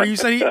show before. You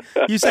said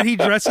he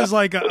dresses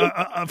like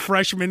a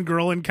freshman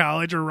girl in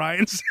college, or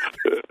Ryan said.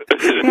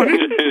 You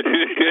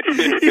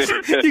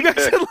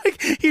guys said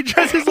he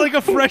dresses like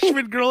a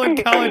freshman girl in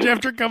college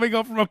after coming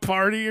home from a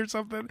party or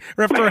something,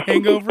 or after a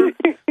hangover.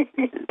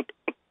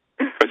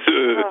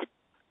 Oh,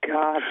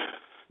 God.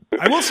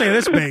 I will say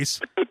this,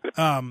 Bass.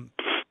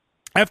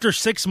 After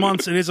 6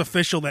 months, it is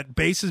official that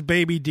Bass's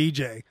baby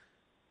DJ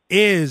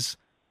is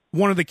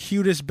one of the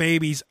cutest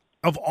babies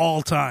of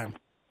all time.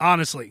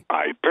 Honestly.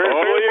 I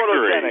totally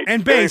agree.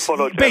 And Bass,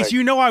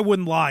 you know I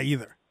wouldn't lie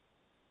either.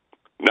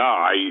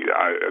 No,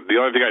 the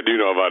only thing I do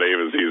know about Abe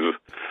is he's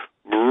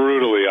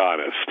brutally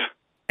honest.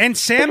 And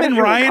Sam and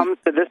Ryan, when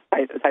it comes to this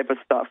type of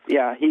stuff,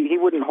 yeah, he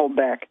wouldn't hold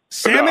back.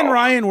 Sam and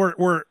Ryan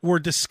were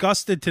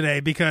disgusted today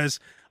because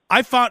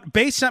I thought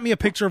Bass sent me a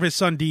picture of his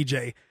son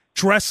DJ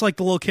dressed like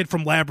the little kid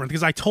from Labyrinth,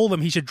 because I told him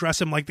he should dress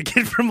him like the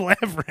kid from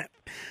Labyrinth.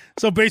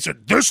 So Bass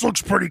said, "This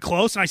looks pretty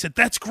close," and I said,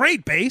 "That's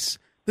great, Bass.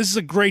 This is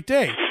a great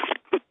day."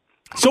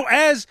 So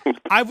as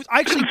I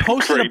actually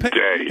posted a picture,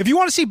 if you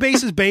want to see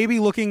Bass's baby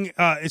looking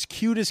as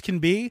cute as can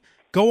be,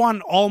 go on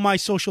all my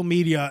social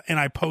media, and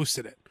I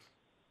posted it.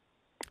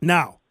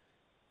 Now,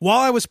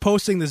 while I was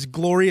posting this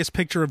glorious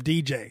picture of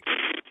DJ,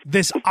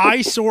 this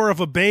eyesore of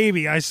a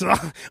baby I saw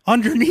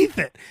underneath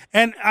it,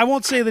 and I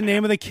won't say the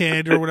name of the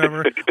kid or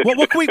whatever.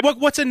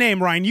 What's a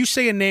name, Ryan? You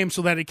say a name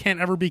so that it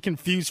can't ever be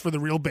confused for the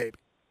real baby.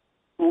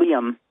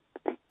 Liam.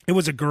 It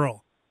was a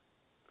girl.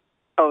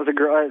 Oh, it was a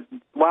girl.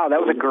 Wow, that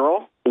was a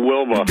girl?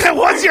 Wilma. That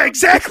was, yeah,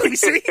 exactly.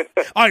 See?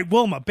 All right,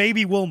 Wilma,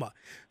 baby Wilma.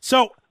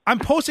 So I'm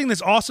posting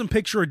this awesome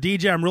picture of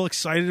DJ. I'm real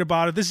excited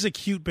about it. This is a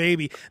cute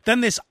baby.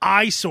 Then this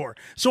eyesore.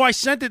 So I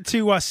sent it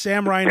to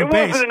Sam, Ryan, and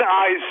Bass. It wasn't an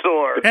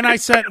eyesore. And I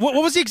said, what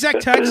was the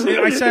exact text?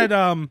 I said,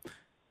 it's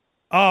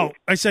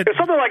something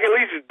like, at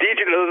least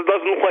DJ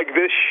doesn't look like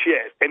this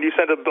shit. And you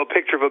sent a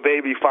picture of a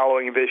baby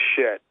following this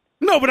shit.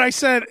 No, but I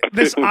said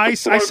this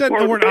ice. I said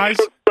the word ice.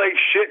 Looks like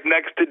shit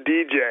next to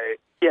DJ.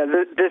 Yeah,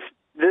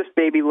 this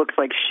baby looks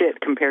like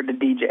shit compared to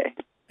DJ.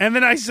 And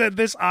then I said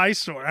this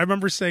eyesore. I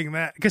remember saying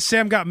that because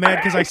Sam got mad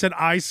because I said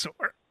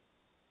eyesore.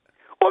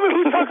 Well, I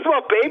mean, who talks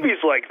about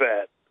babies like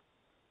that?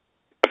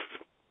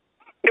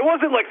 It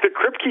wasn't like the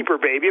Crypt Keeper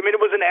baby. I mean, it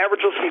was an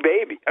average-looking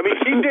baby. I mean,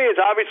 DJ is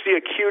obviously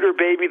a cuter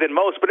baby than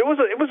most, but it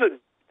wasn't a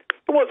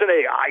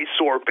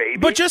eyesore baby.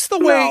 But just the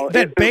way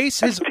that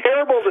Bass is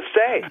terrible to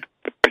say.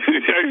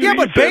 Yeah,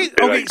 but Bass.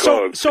 Okay,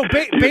 so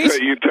Bass.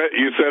 You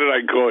said it. I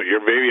quote: "Your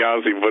baby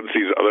honestly puts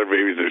these other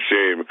babies to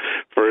shame."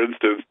 For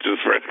instance, just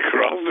ran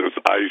across this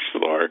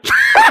eyesore.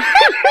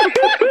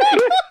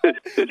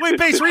 Wait,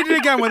 Bass, read it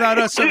again without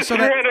us. So that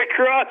ran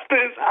across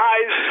this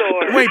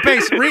eyesore. Wait,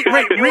 Bass, read. You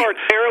are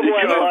terrible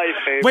at life,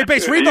 Bass. Wait,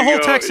 Bass, read the whole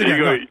text again.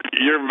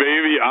 Your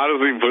baby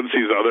honestly puts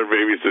these other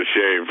babies to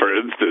shame. For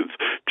instance,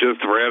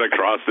 just ran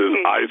across this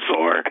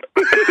eyesore.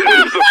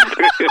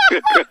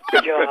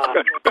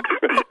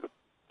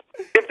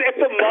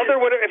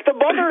 If the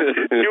mother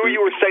knew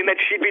you were saying that,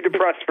 she'd be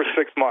depressed for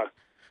 6 months.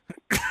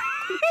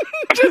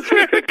 Just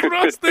ran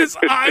across this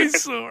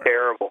eyesore.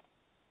 Terrible.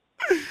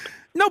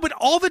 No, but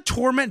all the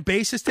torment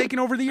Bass has taken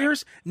over the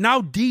years,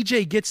 now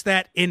DJ gets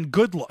that in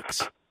good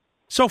looks.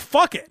 So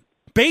fuck it.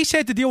 Bass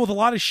had to deal with a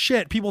lot of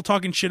shit, people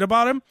talking shit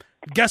about him.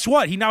 Guess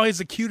what? He now has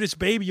the cutest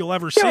baby you'll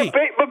ever see.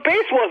 But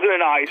Bass wasn't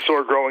an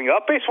eyesore growing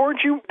up. Bass, weren't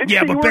you?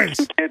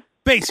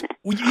 Bass,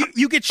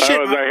 you get shit. I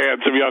was a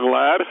handsome young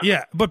lad.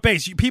 Yeah, but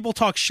Bass, people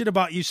talk shit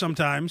about you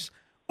sometimes.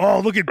 Oh,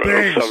 look at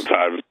Bass.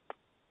 Sometimes.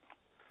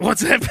 What's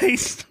that,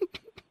 Bass?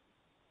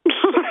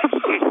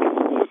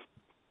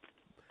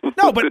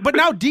 No, but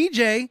now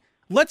DJ,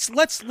 let's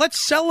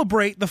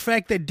celebrate the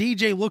fact that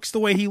DJ looks the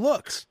way he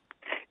looks.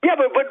 Yeah,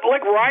 but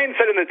like Ryan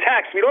said in the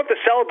text, we don't have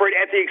to celebrate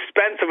at the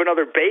expense of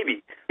another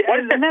baby.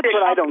 And that's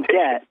what I don't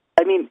get.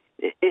 I mean,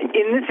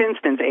 in this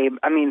instance, Abe,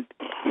 I mean,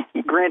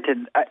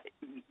 granted,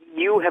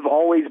 you have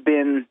always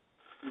been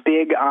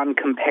big on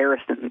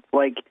comparisons.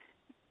 Like,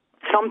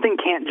 something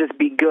can't just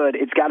be good.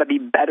 It's got to be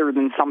better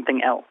than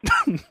something else.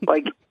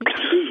 Like,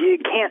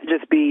 it can't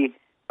just be,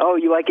 oh,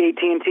 you like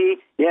AT&T?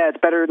 Yeah, it's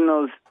better than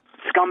those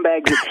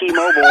scumbags at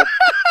T-Mobile.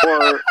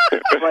 Or,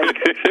 like,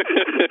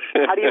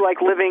 how do you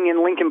like living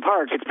in Lincoln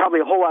Park? It's probably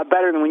a whole lot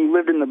better than when you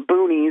lived in the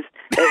boonies.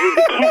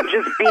 It can't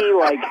just be,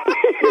 like,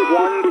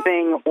 one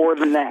thing or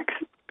the next.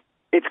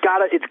 It's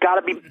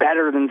gotta be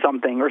better than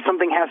something, or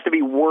something has to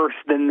be worse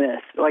than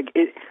this. Like,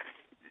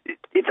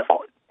 it's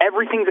all,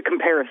 everything's a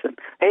comparison.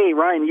 Hey,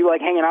 Ryan, you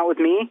like hanging out with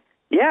me?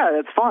 Yeah,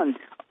 that's fun.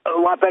 A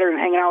lot better than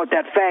hanging out with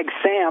that fag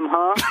Sam,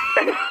 huh?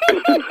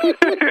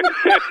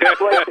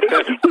 Like,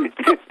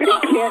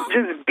 it can't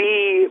just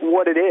be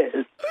what it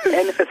is.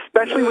 And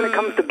especially when it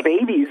comes to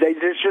babies,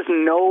 there's just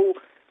no...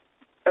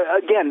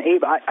 again,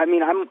 Abe, I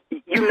mean, I'm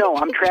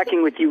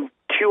tracking with you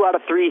 2 out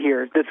of 3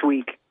 here this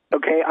week,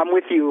 okay? I'm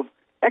with you.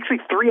 Actually,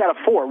 3 out of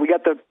 4. We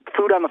got the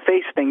food on the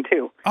face thing,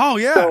 too. Oh,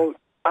 yeah. So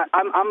I'm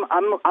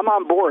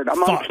on board.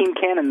 I'm on Team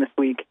Kanan this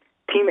week.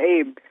 Team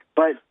Abe.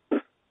 But...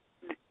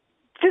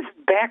 just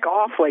back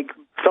off. Like,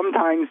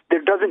 sometimes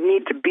there doesn't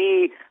need to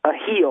be a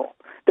heel.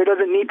 There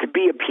doesn't need to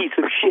be a piece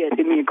of shit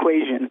in the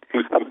equation.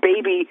 A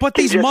baby. But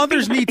these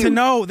mothers need to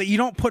know that you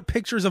don't put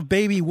pictures of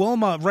baby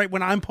Wilma right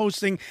when I'm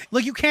posting.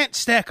 Like, you can't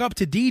stack up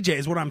to DJ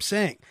is what I'm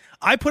saying.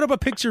 I put up a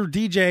picture of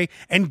DJ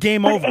and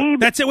game over. Abe,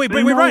 that's it. Wait,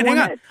 Ryan, hang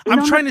on.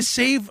 I'm trying to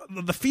save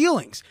the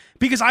feelings.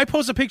 Because I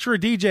post a picture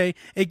of DJ,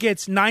 it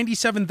gets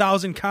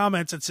 97,000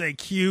 comments that say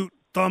cute,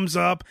 thumbs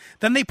up.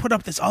 Then they put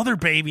up this other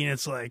baby and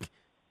it's like,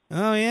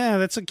 oh, yeah,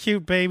 that's a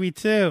cute baby,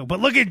 too. But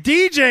look at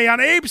DJ on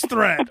Abe's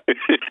thread.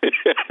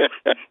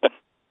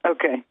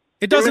 Okay.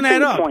 It doesn't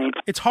add up.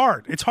 It's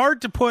hard. It's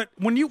hard to put...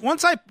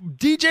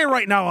 DJ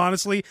right now,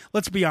 honestly,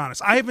 let's be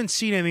honest. I haven't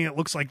seen anything that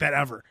looks like that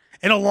ever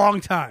in a long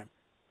time.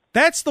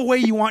 That's the way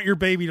you want your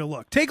baby to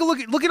look. Take a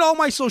look at all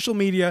my social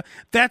media.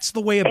 That's the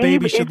way a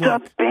baby should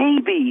look. It's a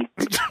baby.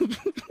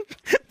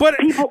 But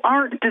people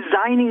aren't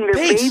designing their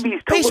babies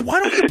to Base, look... why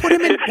don't you put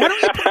him in...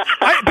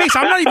 Base,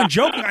 I'm not even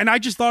joking, and I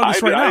just thought of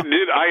this right now.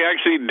 I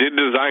actually did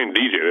design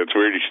DJ. That's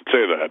weird you should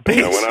say that.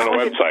 I went on a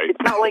website.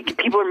 It's not like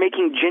people are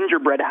making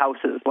gingerbread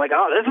houses. Like,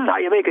 oh, this is how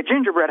you make a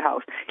gingerbread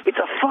house. It's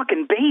a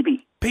fucking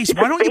baby. Base,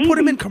 why don't you put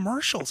him in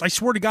commercials? I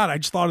swear to God, I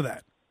just thought of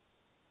that.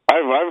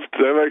 I've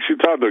actually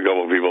talked to a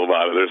couple of people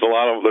about it. There's a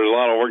lot of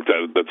work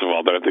that's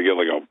involved. I have to get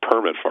like a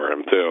permit for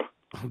him too.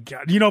 Oh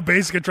God, you know,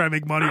 Base could try to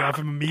make money off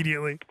him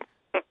immediately.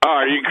 Oh,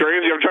 are you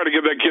crazy? I'm trying to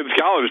get that kid's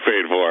college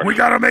paid for. We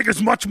got to make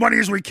as much money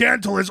as we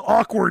can till his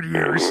awkward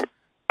years.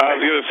 I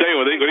was going to say,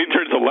 when he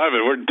turns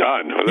 11, we're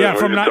done. Yeah,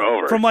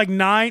 from like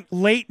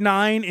late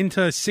 9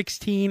 into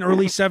 16,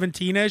 early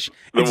 17-ish,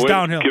 it's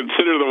downhill.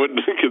 Consider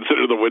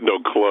the window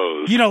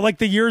closed. You know, like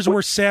the years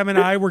where Sam and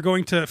I were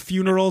going to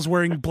funerals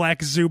wearing black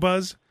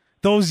Zubas.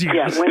 Those years.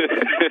 Yeah,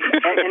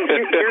 and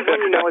here's when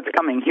you know it's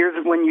coming.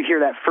 Here's when you hear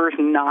that first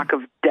knock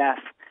of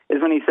death.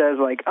 Is when he says,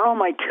 like, oh,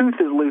 my tooth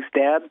is loose,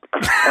 Dad.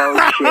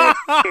 Oh, shit.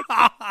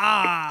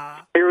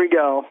 Here we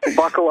go.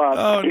 Buckle up.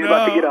 Oh, He's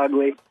about to get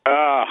ugly.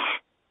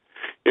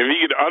 If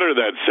he could utter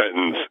that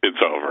sentence,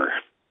 it's over.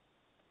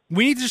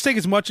 We need to just take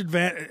as much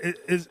advantage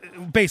as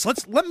Base.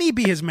 Let me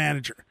be his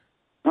manager.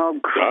 Oh,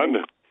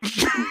 Done.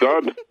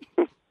 Done.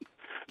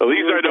 At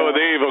least I know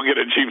Dave will get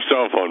a cheap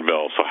cell phone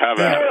bill, so have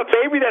at it. A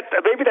baby that's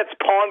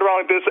pawned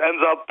around like this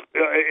ends up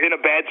in a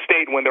bad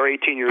state when they're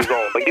 18 years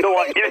old. Like you don't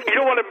want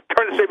to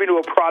turn this baby into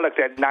a product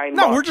at 9 months.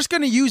 No, we're just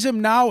going to use him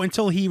now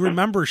until he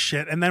remembers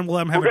shit, and then we'll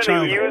let him have a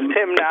childhood. We're going to use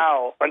him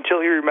now until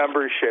he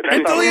remembers shit.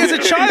 Until he has a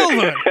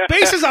childhood.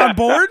 Base is on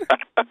board.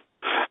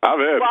 I'm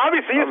in. Well,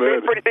 obviously,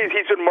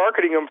 he's been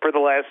marketing him for the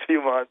last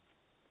few months.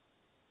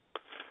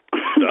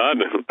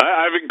 Done.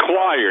 I've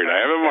inquired. I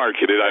haven't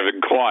marketed. I've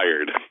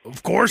inquired.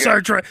 Of course,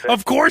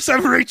 Of course,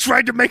 I've already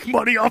tried to make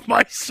money off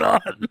my son.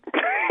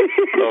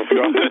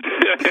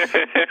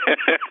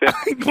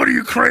 What are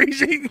you,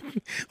 crazy?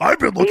 I've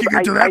been looking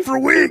into that for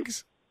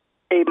weeks.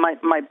 Hey,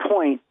 my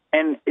point,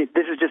 and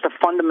this is just a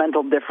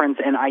fundamental difference,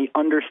 and I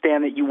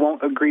understand that you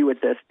won't agree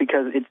with this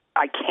because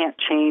I can't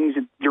change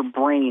your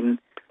brain.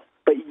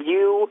 But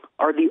you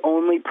are the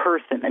only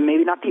person, and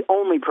maybe not the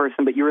only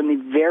person, but you're in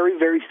the very,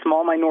 very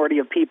small minority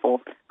of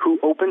people who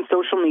open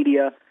social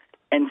media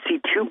and see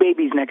 2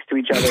 babies next to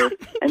each other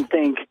and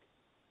think,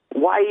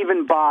 why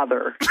even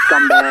bother,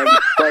 scumbag?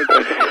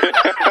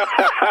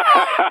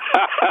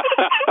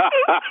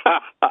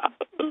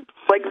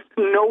 Like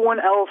no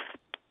one else.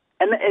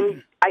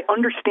 And I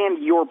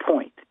understand your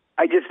point.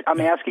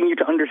 I'm asking you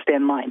to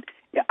understand mine.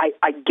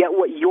 I get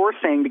what you're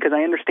saying because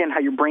I understand how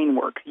your brain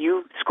works.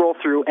 You scroll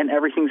through and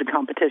everything's a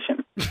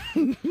competition.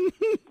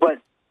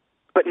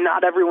 but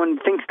not everyone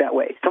thinks that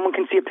way. Someone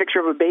can see a picture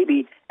of a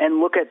baby and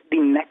look at the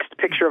next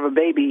picture of a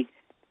baby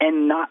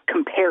and not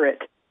compare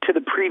it to the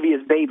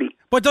previous baby.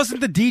 But doesn't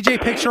the DJ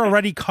picture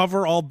already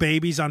cover all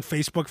babies on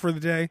Facebook for the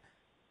day?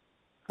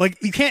 Like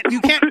you can't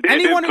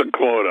anyone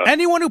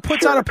who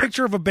puts out a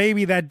picture of a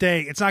baby that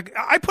day, it's not.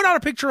 I put out a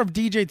picture of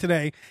DJ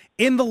today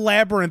in the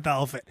labyrinth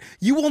outfit.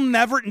 You will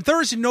never.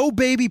 There's no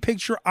baby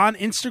picture on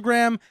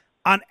Instagram,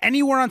 on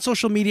anywhere on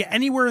social media,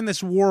 anywhere in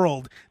this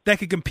world that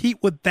could compete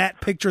with that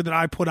picture that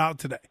I put out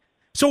today.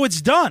 So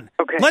it's done.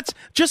 Okay. Let's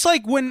just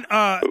like when. See,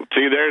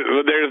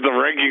 there's the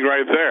ranking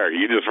right there.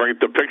 You just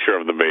ranked the picture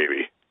of the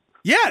baby.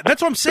 Yeah,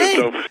 that's what I'm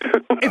saying.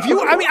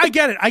 I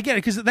get it,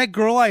 because that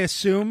girl, I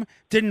assume,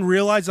 didn't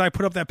realize that I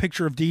put up that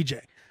picture of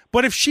DJ.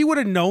 But if she would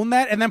have known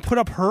that and then put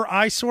up her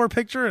eyesore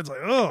picture, it's like,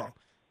 oh,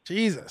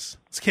 Jesus,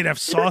 this kid have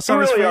sauce on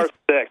his face. You really are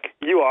sick.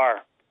 You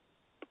are.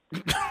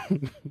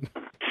 When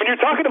you're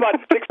talking about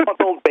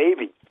 6-month-old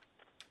baby.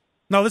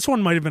 No, this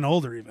one might have been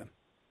older even.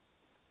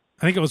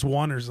 I think it was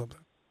 1 or something.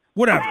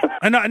 Whatever.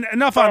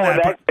 Enough on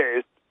that.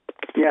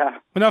 Yeah.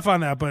 Enough on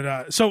that.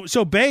 But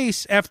so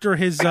Bass after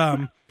his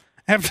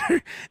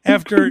After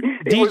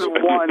it was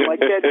 1, like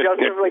that.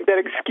 Justin, like that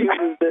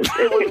excuses it.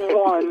 It was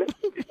 1.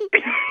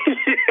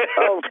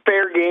 Oh,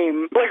 fair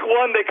game. Like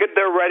 1,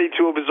 they're ready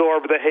to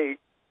absorb the hate.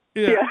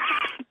 Yeah.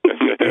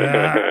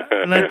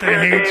 Let the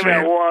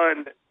hatred.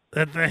 1.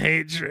 Let the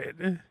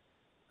hatred.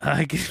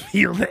 I can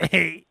feel the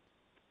hate.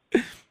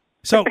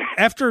 So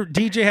after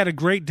DJ had a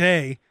great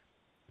day,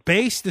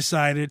 Bass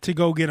decided to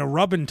go get a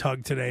rub and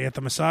tug today at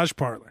the massage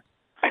parlor.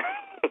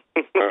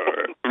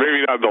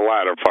 Maybe not the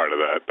latter part of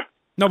that.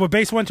 No, but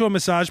Bass went to a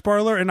massage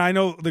parlor, and I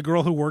know the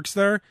girl who works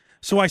there.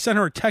 So I sent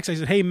her a text. I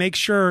said, hey, make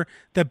sure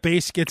that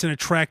Bass gets an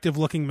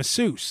attractive-looking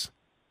masseuse.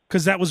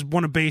 Because that was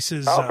one of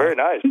Bass's... Oh, very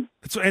nice.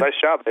 Nice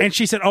job, Bass. And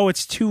she said, oh,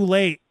 it's too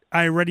late.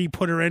 I already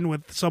put her in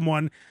with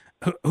someone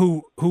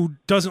who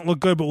doesn't look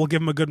good, but will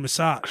give him a good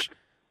massage.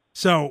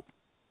 So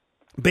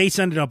Bass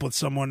ended up with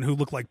someone who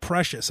looked like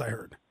Precious, I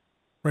heard.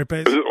 Right,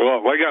 Bass?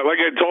 Well, like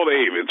I told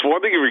Abe, it's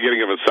one thing if you're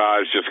getting a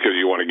massage just because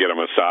you want to get a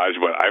massage,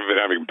 but I've been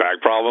having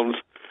back problems.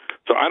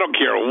 So I don't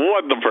care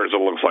what the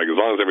person looks like as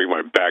long as they make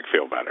my back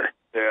feel better.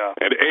 Yeah.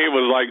 And Abe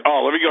was like,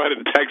 oh, let me go ahead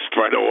and text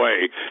right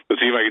away to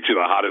see if I can see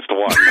the hottest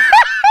one.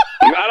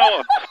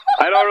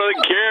 I don't really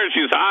care if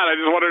she's hot. I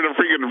just want her to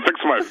freaking fix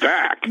my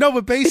back. No,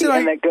 but basically...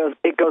 And it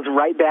goes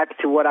right back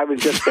to what I was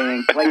just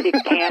saying. Like, it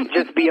can't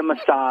just be a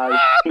massage.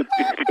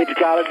 It's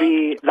got to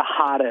be the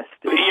hottest.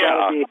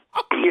 You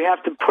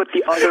have to put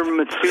the other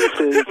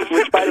masseuses,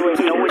 which, by the way,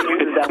 no one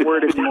uses that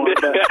word anymore,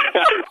 but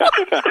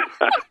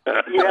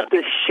you have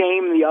to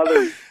shame the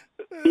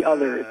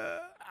others.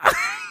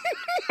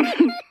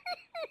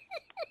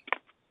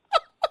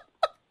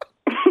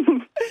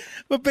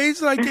 But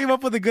basically, I came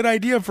up with a good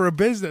idea for a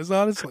business,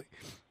 honestly.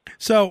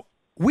 So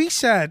we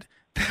said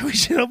that we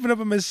should open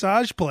up a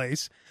massage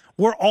place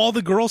where all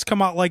the girls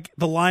come out like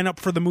the lineup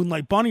for the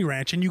Moonlight Bunny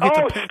Ranch, and you get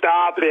to pick.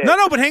 Stop it!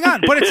 No, but hang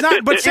on. But it's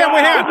not. But Sam,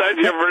 wait, hang on.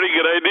 That's a pretty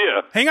good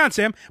idea. Hang on,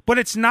 Sam. But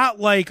it's not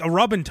like a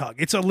rub and tug.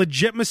 It's a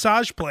legit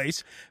massage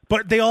place.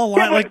 But they all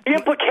line like the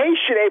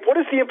implication, Abe. What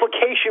is the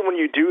implication when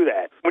you do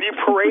that? When you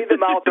parade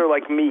them out there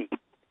like me?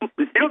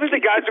 You don't think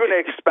the guys are going to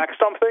expect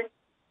something?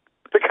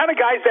 The kind of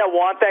guys that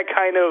want that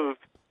kind of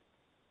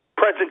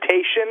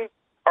presentation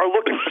are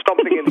looking for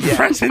something in the end.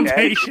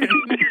 Presentation.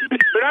 Okay?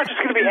 They're not just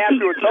going to be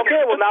happy with,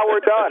 okay, well, now we're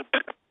done.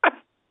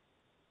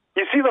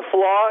 You see the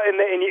flaw in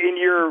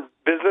your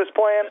business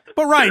plan?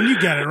 But Ryan, you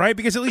get it, right?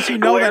 Because at least you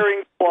know that.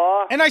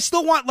 Flaw. And I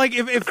still want, like,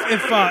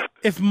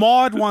 if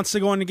Maude wants to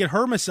go in and get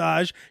her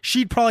massage,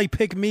 she'd probably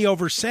pick me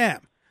over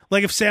Sam.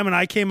 Like if Sam and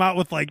I came out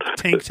with like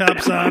tank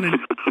tops on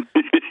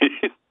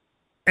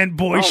and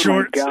boy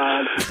shorts. Oh my God.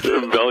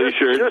 Belly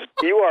shirt.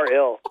 You are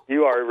ill.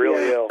 You are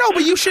really ill. No,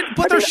 but you should.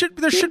 But there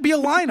should be a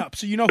lineup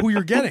so you know who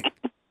you're getting.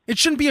 It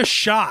shouldn't be a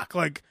shock.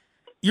 Like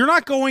you're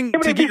not going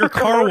to get your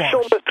car washed.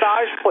 Commercial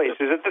massage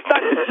places.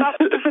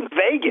 It's in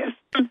Vegas.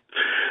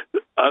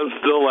 I'm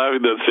still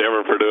laughing that Sam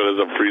referred to it as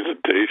a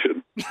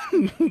presentation.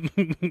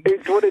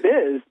 It's what it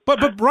is.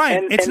 But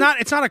Brian, it's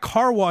not a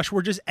car wash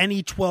where just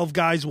any 12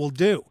 guys will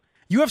do.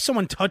 You have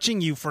someone touching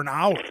you for an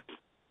hour.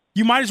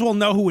 You might as well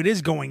know who it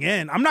is going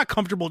in. I'm not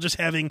comfortable just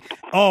having,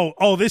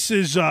 this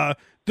is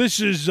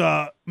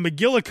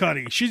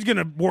McGillicuddy. She's going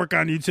to work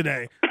on you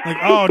today. Like,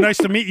 oh, nice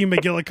to meet you,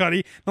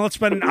 McGillicuddy. Now let's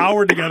spend an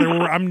hour together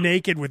where I'm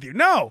naked with you.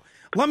 No,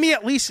 let me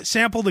at least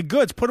sample the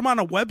goods. Put them on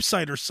a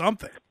website or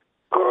something.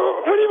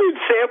 What do you mean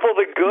sample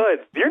the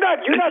goods? You're not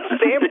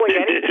sampling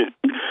anything.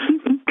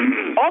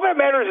 All that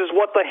matters is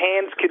what the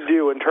hands can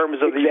do in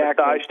terms of the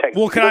massage technique.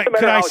 Well,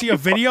 could I see a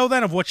video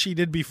then of what she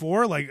did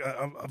before, like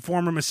a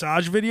former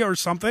massage video or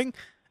something?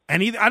 I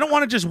don't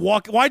want to just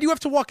walk. Why do you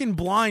have to walk in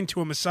blind to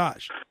a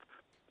massage?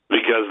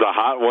 Because the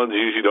hot ones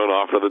usually don't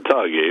offer the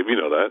tug, Abe. You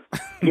know that.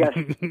 Yes,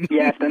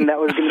 and that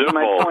was going to be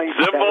my point.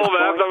 Simple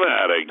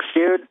mathematics.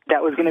 Dude,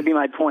 that was going to be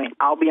my point.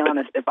 I'll be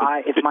honest. If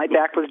my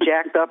back was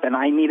jacked up and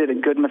I needed a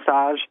good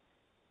massage,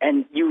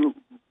 and you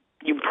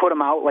put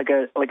them out like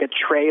a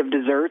tray of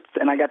desserts,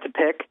 and I got to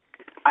pick,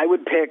 I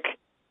would pick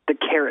the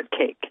carrot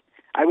cake.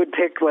 I would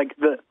pick like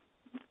the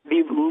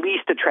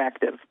least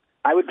attractive.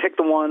 I would pick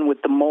the one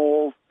with the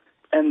mole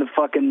and the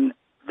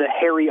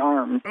hairy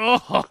arms.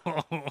 Oh.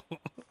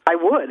 I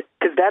would,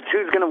 because that's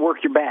who's going to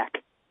work your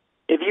back.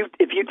 if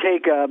you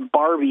take a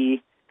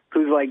Barbie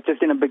who's like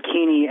just in a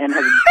bikini and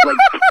has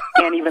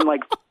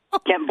like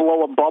can't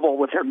blow a bubble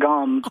with her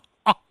gum,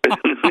 I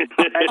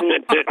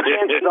mean,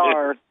 chances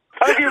are.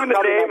 I think even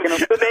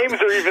the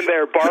names are even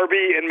there.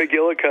 Barbie and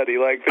McGillicuddy.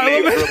 Like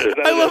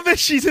I love that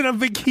she's in a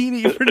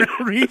bikini for no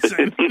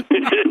reason.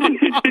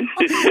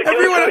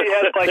 Everyone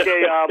has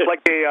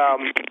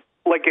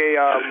like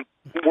a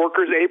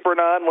worker's apron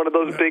on, one of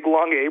those big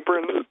long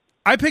aprons.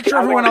 I picture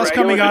everyone else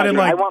coming out in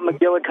like. I want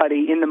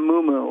McGillicuddy in the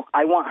muumuu.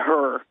 I want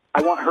her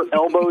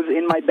elbows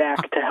in my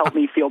back to help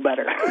me feel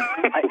better.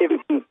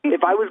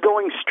 If I was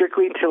going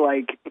strictly to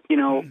like,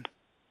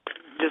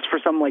 just for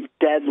some like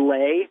dead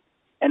lay,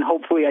 and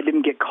hopefully I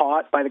didn't get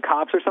caught by the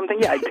cops or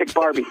something, yeah, I'd pick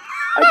Barbie.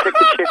 I'd pick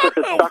the chick with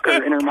the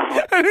sucker in her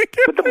mouth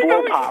with the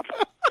blow pop.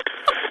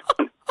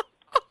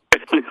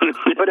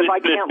 But if I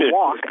can't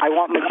walk, I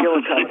want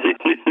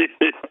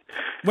McGillicuddy.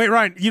 Wait,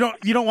 Ryan, you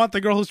don't want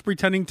the girl who's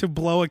pretending to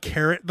blow a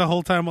carrot the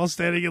whole time while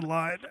standing in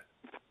line?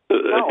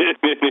 No.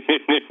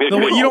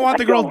 You don't want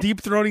the girl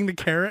deep throating the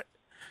carrot?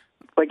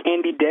 Like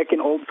Andy Dick in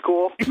Old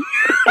School?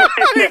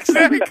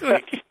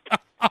 Exactly.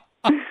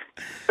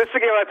 This is a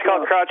game that's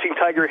called Crouching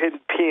Tiger, Hidden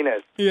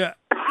Penis. Yeah.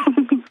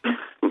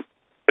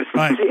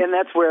 Right. See, and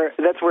that's where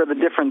the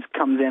difference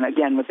comes in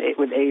again with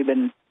Abe,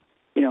 and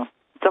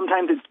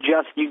sometimes it's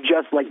you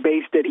just like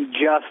based it. He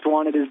just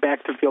wanted his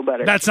back to feel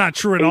better. That's not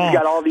true at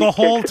all. The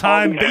whole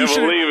time, believe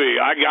me,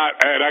 I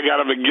got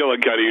a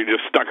McGillicuddy who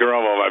just stuck her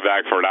over my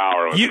back for an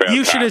hour.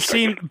 You should have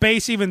seen.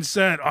 Bass even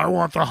said, "I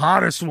want the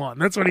hottest one."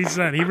 That's what he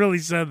said. He really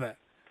said that.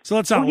 So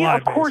let's not lie.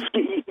 Of course,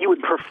 you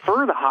would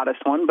prefer the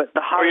hottest one, but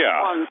the hottest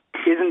one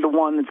isn't the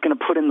one that's going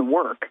to put in the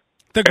work.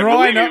 The girl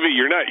I know,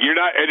 you're not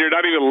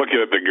even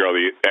looking at the girl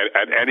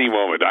at any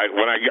moment.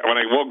 When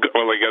I woke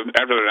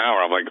after an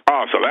hour, I'm like,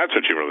 oh, so that's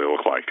what you really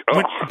look like.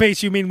 Oh.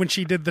 Bass, you mean when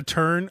she did the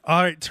turn?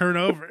 All right, turn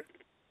over.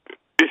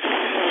 She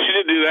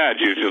didn't do that.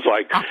 She was just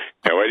like,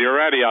 when you're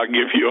ready, I'll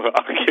give you a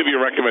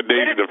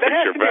recommendation to fix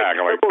your back.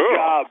 I'm like,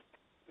 oh.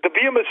 The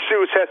be a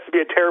masseuse has to be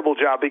a terrible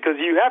job because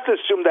you have to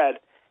assume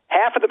that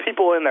half of the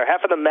people in there,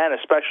 half of the men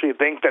especially,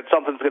 think that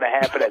something's going to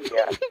happen at the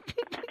end.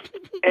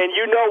 And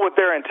you know what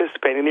they're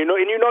anticipating. And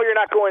you know you're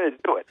not going to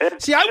do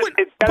it. See, I would.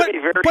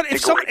 But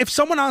if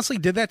someone honestly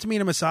did that to me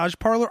in a massage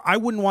parlor, I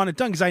wouldn't want it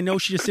done because I know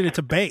she just did it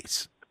to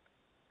Bass.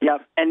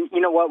 Yep, and you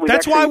know what?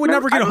 That's why I would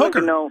never get a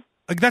hooker.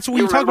 Like that's what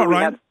you talk about,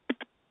 Ryan.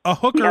 A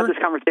hooker. We had this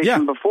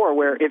conversation before,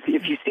 where if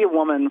you see a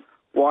woman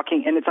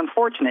walking, and it's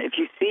unfortunate, if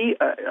you see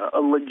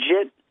a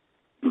legit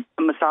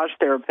massage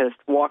therapist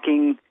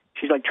walking.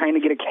 She's like trying to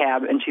get a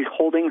cab, and she's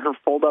holding her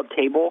fold-up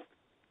table.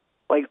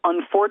 Like,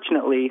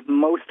 unfortunately,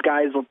 most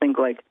guys will think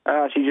like,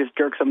 she just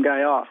jerked some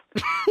guy off.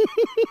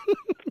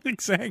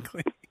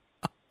 Exactly.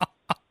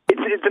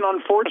 It's an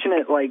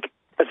unfortunate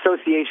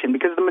association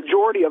because the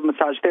majority of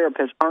massage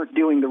therapists aren't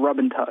doing the rub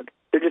and tug.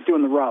 They're just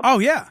doing the rub. Oh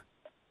yeah,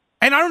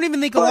 and I don't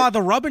even think a lot of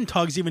the rub and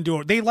tugs even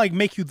do it. They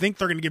make you think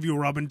they're going to give you a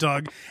rub and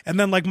tug, and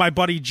then like my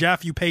buddy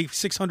Jeff, you pay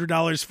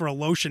 $600 for a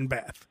lotion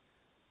bath.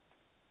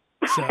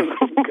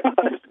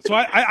 So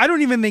I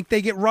don't even think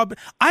they get rubbed.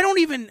 I don't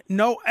even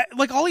know,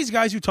 like all these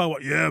guys who talk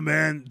about, yeah,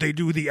 man, they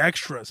do the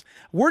extras.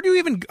 How do you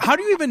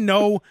even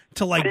know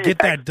to get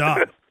that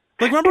done?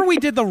 Like, remember we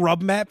did the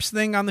Rub Maps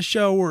thing on the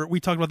show where we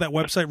talked about that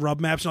website,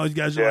 Rub Maps, and all these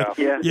guys are like,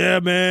 yeah,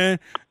 man,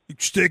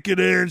 stick it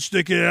in,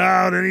 stick it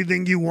out,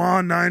 anything you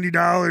want,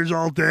 $90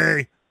 all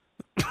day.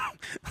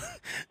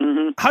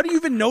 Mm-hmm. How do you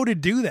even know to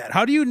do that?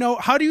 What do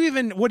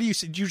you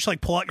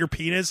just pull out your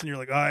penis and you're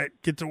like, all right,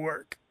 get to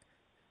work?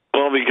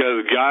 Well,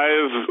 because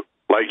guys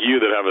like you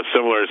that have a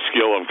similar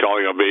skill of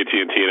calling up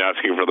AT&T and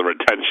asking for the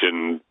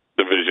retention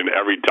division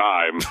every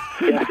time.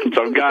 Yeah.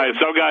 Some guys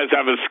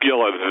have a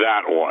skill at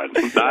that one.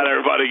 Not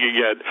everybody can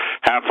get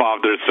half off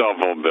their cell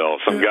phone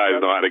bill. Some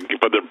guys know how to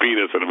put their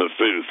penis in a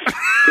masseuse.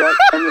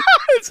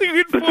 That's a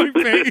good point,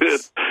 Bass.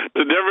 It's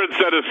a different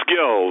set of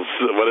skills,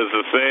 but it's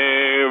the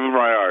same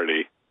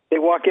priority. They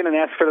walk in and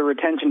ask for the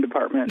retention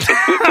department.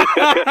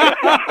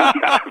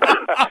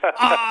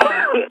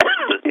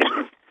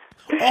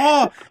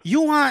 Oh,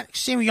 you want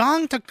Sim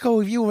Young to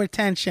give you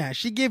retention.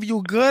 She give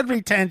you good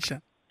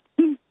retention.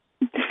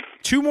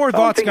 Two more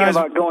thoughts, guys.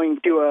 I'm thinking about going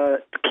to a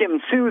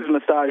Kim Sue's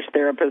massage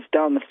therapist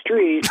down the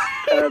street.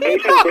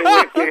 Basically,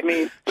 they give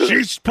me.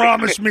 She's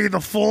promised me the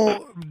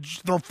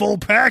full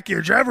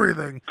package,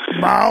 everything,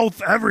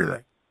 mouth,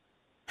 everything,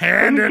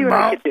 hand and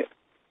mouth.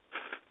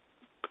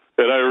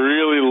 And I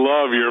really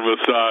love your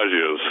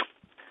massages.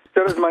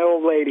 So does my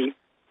old lady.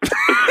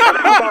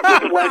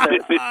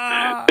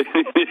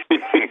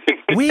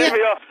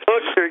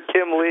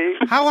 Kim Lee.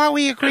 How about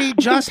we agree?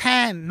 Just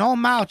hand, no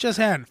mouth, just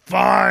hand.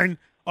 Fine.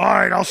 All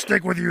right, I'll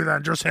stick with you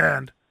then. Just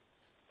hand.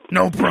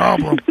 No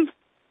problem.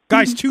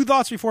 Guys, two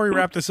thoughts before we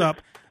wrap this up.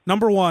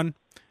 Number one,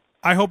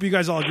 I hope you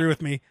guys all agree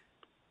with me.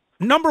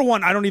 Number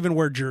one, I don't even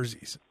wear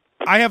jerseys.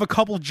 I have a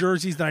couple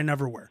jerseys that I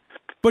never wear.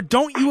 But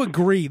don't you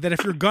agree that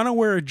if you're going to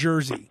wear a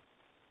jersey,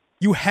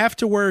 you have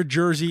to wear a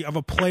jersey of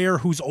a player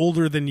who's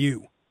older than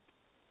you?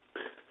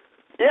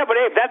 Yeah, but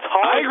Abe, that's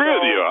hard. I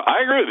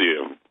agree with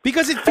you.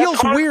 Because it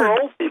feels weird.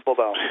 For old people,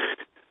 though.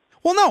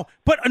 Well, no,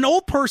 but an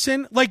old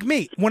person like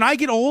me, when I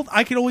get old,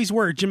 I can always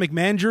wear a Jim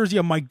McMahon jersey,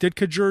 a Mike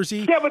Ditka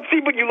jersey. Yeah, but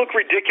you look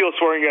ridiculous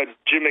wearing a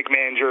Jim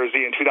McMahon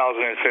jersey in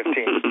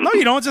 2015. No,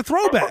 you don't. It's a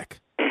throwback.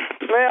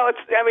 Well,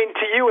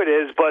 to you it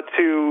is, but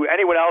to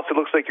anyone else, it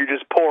looks like you're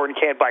just poor and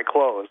can't buy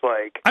clothes.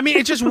 I mean,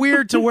 it's just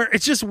weird to wear.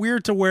 It's just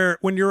weird to wear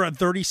when you're a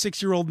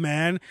 36-year-old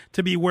man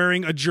to be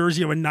wearing a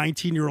jersey of a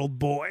 19-year-old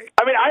boy.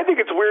 I mean, I think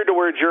it's weird to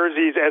wear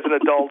jerseys as an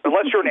adult,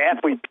 unless you're an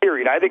athlete.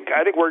 Period. I think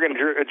wearing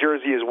a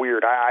jersey is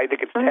weird. I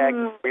think it's tagged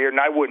weird, and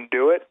I wouldn't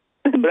do it.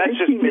 But that's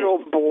just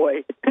 19-year-old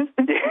boy.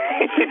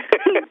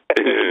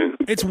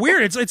 It's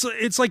weird.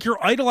 It's like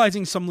you're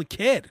idolizing some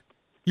kid.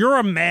 You're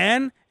a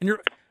man, and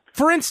you're.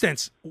 For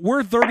instance,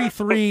 we're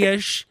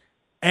 33-ish,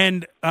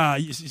 and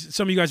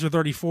some of you guys are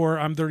 34.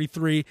 I'm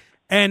 33.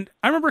 And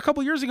I remember a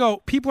couple years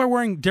ago, people are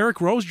wearing Derrick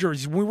Rose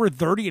jerseys. When we were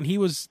 30 and he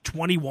was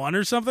 21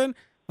 or something.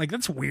 Like,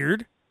 that's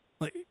weird.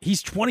 Like,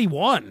 he's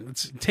 21.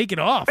 Let's take it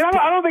off.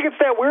 I don't think it's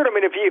that weird. I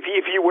mean, if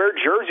you wear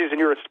jerseys and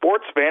you're a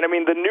sports fan, I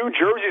mean, the new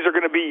jerseys are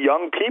going to be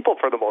young people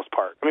for the most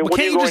part. I mean, well,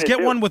 can't you just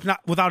get one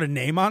without a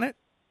name on it?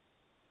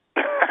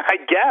 I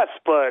guess,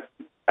 but...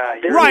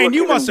 Ryan,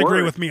 you must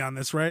agree with me on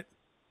this, right?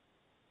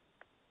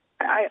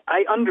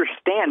 I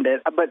understand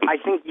it, but I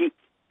have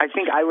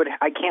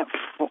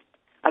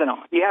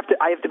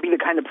to be the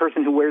kind of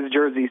person who wears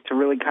jerseys to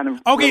really kind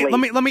of okay.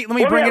 relate. Let me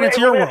bring it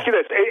into your world. Let me ask you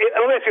this: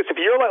 if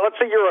you're let's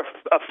say you're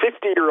a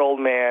 50-year-old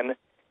man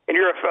and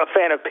you're a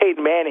fan of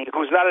Peyton Manning,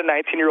 who's not a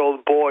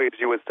 19-year-old boy, as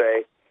you would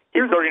say,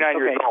 he's 39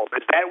 years old.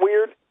 Is that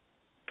weird?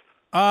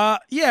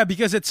 Yeah,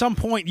 because at some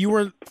point you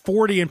were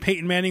 40 and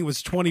Peyton Manning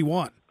was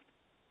 21.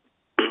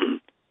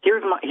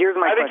 Here's my.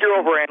 I think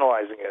you're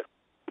overanalyzing it.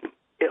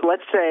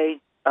 Let's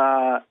say,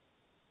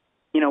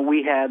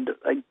 we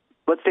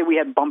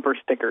had bumper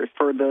stickers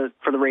for the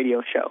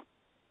radio show.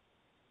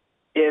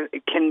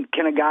 Can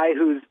a guy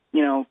who's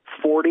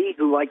 40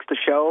 who likes the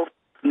show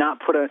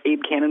not put an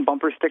Abe Kanan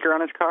bumper sticker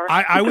on his car?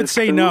 I would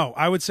say no.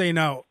 I would say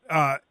no.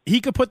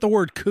 He could put the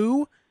word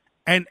 "coup"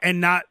 and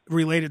not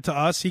relate it to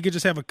us. He could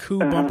just have a "coup"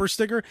 bumper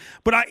sticker.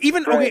 But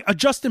a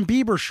Justin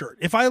Bieber shirt.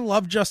 If I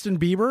love Justin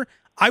Bieber,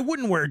 I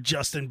wouldn't wear a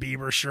Justin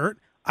Bieber shirt.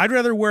 I'd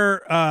rather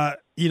wear, Yeah,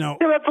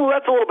 that's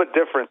a little bit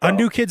different, though. A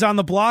New Kids on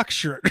the Block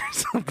shirt or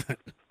something.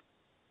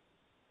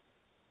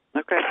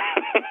 Okay.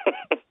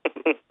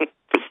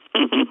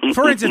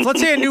 For instance,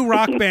 let's say a new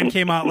rock band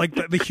came out, like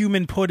the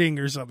Human Pudding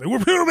or something. We're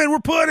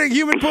pudding,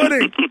 Human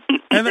Pudding.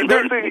 And you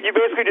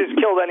basically just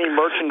killed any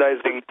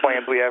merchandising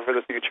plans we have for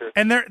the future.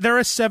 And they're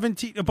a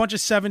bunch of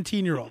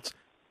 17-year-olds.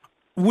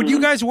 Would you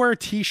guys wear a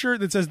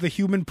T-shirt that says the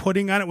Human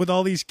Pudding on it with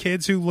all these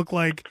kids who look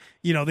like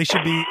they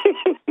should be?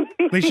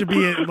 They should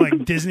be at like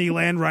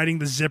Disneyland riding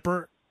the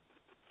zipper.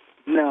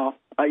 No,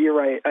 you're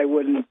right. I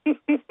wouldn't.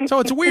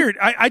 So it's weird.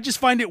 I just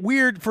find it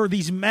weird for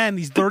these men,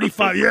 these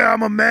 35. Yeah,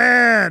 I'm a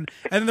man,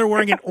 and then they're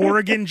wearing an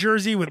Oregon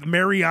jersey with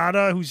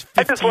Mariota, who's 15.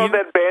 I just love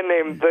that band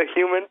name, The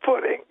Human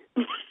Pudding.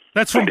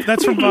 That's from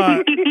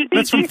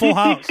Full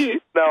House.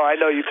 No, I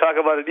know you talk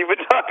about it. You've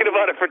been talking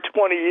about it for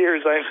 20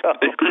 years. I know.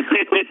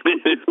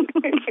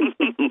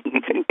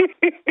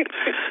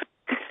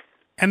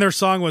 And their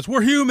song was,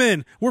 "We're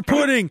human, we're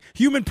pudding,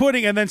 human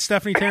pudding." And then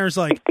Stephanie Tanner's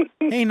like,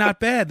 "Hey, not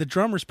bad. The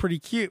drummer's pretty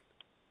cute."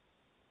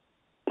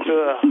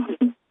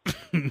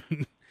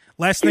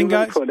 Last thing,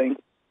 guys.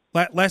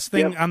 Last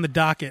thing on the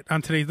docket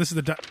on today. This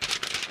is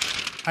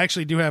I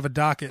actually do have a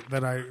docket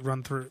that I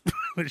run through.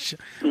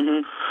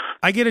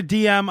 I get a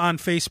DM on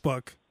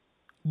Facebook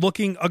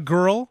a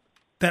girl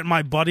that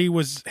my buddy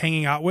was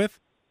hanging out with,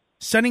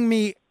 sending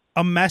me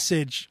a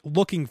message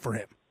looking for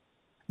him.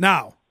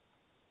 Now,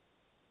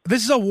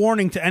 this is a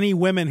warning to any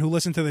women who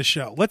listen to this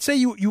show. Let's say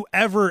you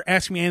ever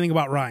ask me anything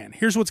about Ryan.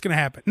 Here's what's going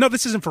to happen. No,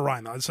 this isn't for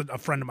Ryan, though. It's a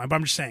friend of mine, but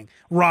I'm just saying.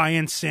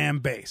 Ryan, Sam,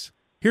 Bass.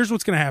 Here's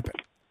what's going to happen.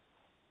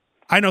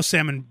 I know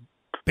Sam and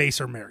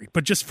Bass are married,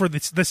 but just for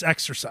this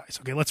exercise,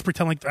 okay, let's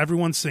pretend like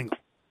everyone's single.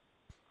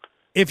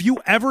 If you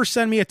ever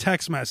send me a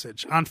text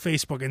message on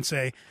Facebook and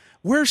say,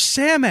 "Where's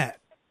Sam at?"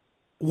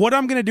 What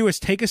I'm going to do is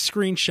take a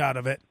screenshot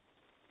of it,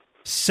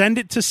 send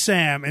it to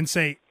Sam, and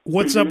say,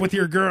 "What's up with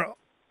your girl?"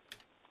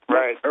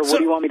 Right. Or what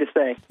do you want me to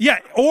say? Yeah,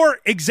 or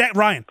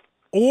Ryan.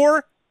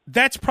 Or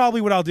that's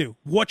probably what I'll do.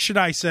 What should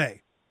I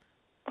say?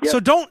 Yep. So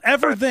don't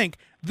ever think,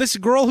 this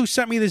girl who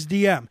sent me this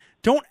DM,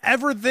 don't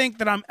ever think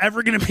that I'm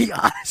ever going to be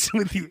honest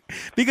with you,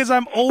 because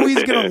I'm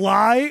always going to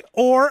lie,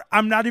 or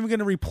I'm not even going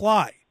to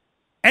reply.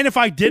 And if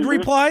I did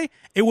reply,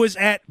 it was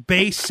at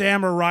Bass,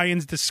 Sam, or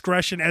Ryan's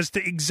discretion as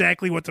to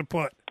exactly what to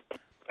put.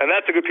 And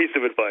that's a good piece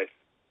of advice.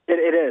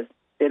 It is.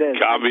 It is.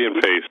 Copy and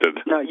pasted.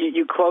 No,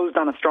 you closed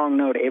on a strong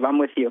note, Abe. I'm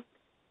with you.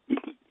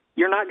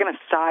 You're not going to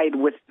side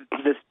with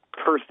this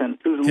person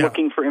who's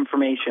looking for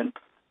information.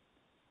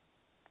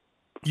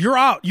 You're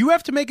out. You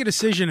have to make a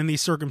decision in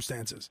these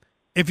circumstances.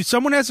 If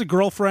someone has a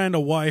girlfriend, a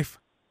wife,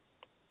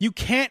 you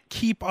can't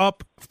keep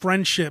up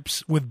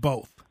friendships with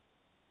both.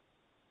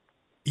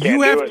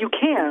 You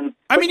can.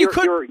 I mean, you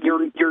could.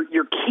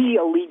 Your key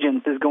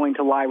allegiance is going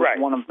to lie with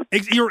one of them.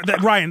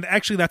 Ryan,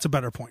 actually, that's a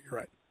better point. You're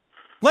right.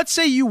 Let's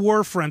say you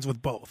were friends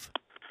with both.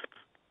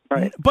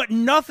 Right. But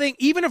nothing,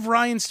 even if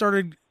Ryan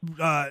started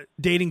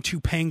dating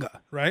Topanga,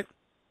 right?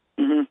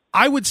 Mm-hmm.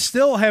 I would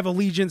still have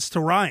allegiance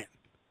to Ryan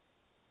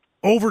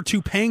over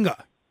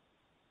Topanga.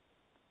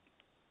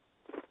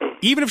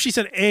 Even if she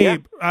said,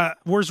 Abe,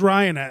 where's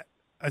Ryan at?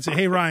 I'd say,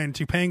 hey, Ryan,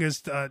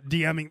 Topanga's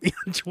DMing me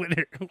on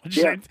Twitter.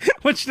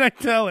 What should I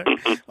tell her?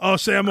 Oh,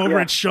 say I'm over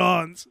at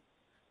Sean's.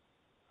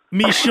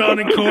 Me, Sean,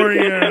 and Corey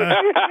are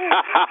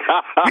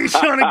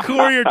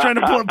trying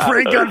to pull a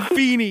prank on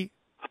Feeney.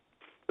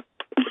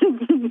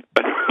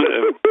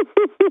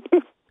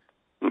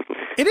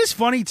 It is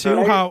funny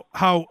too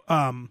how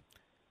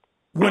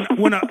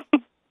when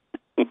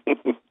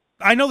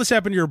I know this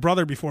happened to your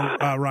brother before,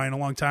 Ryan, a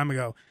long time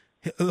ago.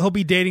 He'll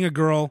be dating a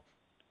girl.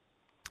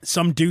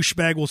 Some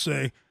douchebag will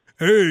say,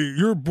 "Hey,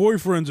 your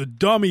boyfriend's a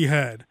dummy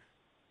head.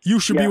 You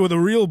should be with a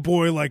real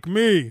boy like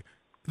me."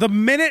 The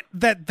minute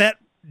that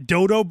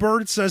dodo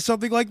bird says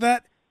something like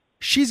that,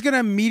 she's gonna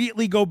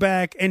immediately go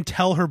back and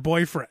tell her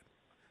boyfriend.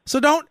 So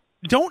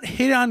don't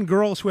hit on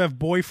girls who have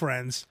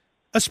boyfriends,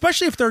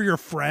 especially if they're your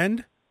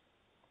friend,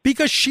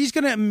 because she's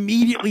gonna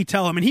immediately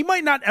tell him, and he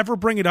might not ever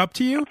bring it up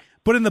to you,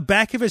 but in the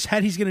back of his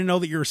head, he's gonna know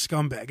that you're a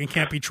scumbag and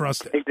can't be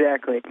trusted.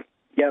 Exactly.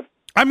 Yep.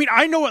 I mean,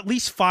 I know at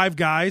least 5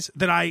 guys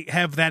that I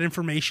have that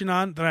information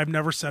on that I've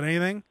never said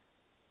anything,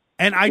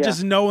 and I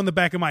just know in the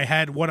back of my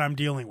head what I'm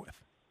dealing with.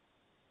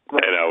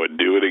 And I would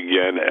do it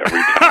again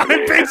every time.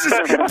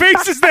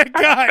 Bass is that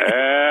guy.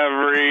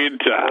 Every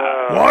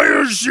time. Why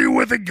is she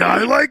with a guy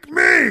like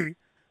me?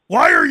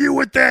 Why are you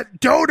with that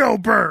dodo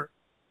bird?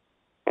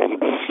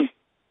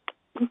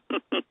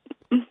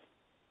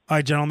 All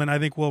right, gentlemen, I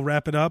think we'll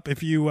wrap it up.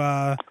 If you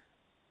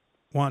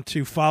want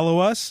to follow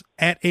us,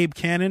 at Abe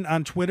Kanan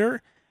on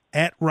Twitter,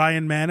 at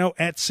Ryan Mano,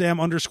 at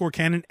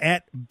Sam_Kanan,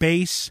 at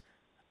Bass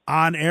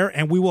on Air,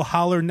 and we will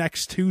holler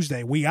next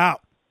Tuesday. We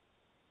out.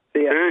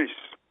 See ya.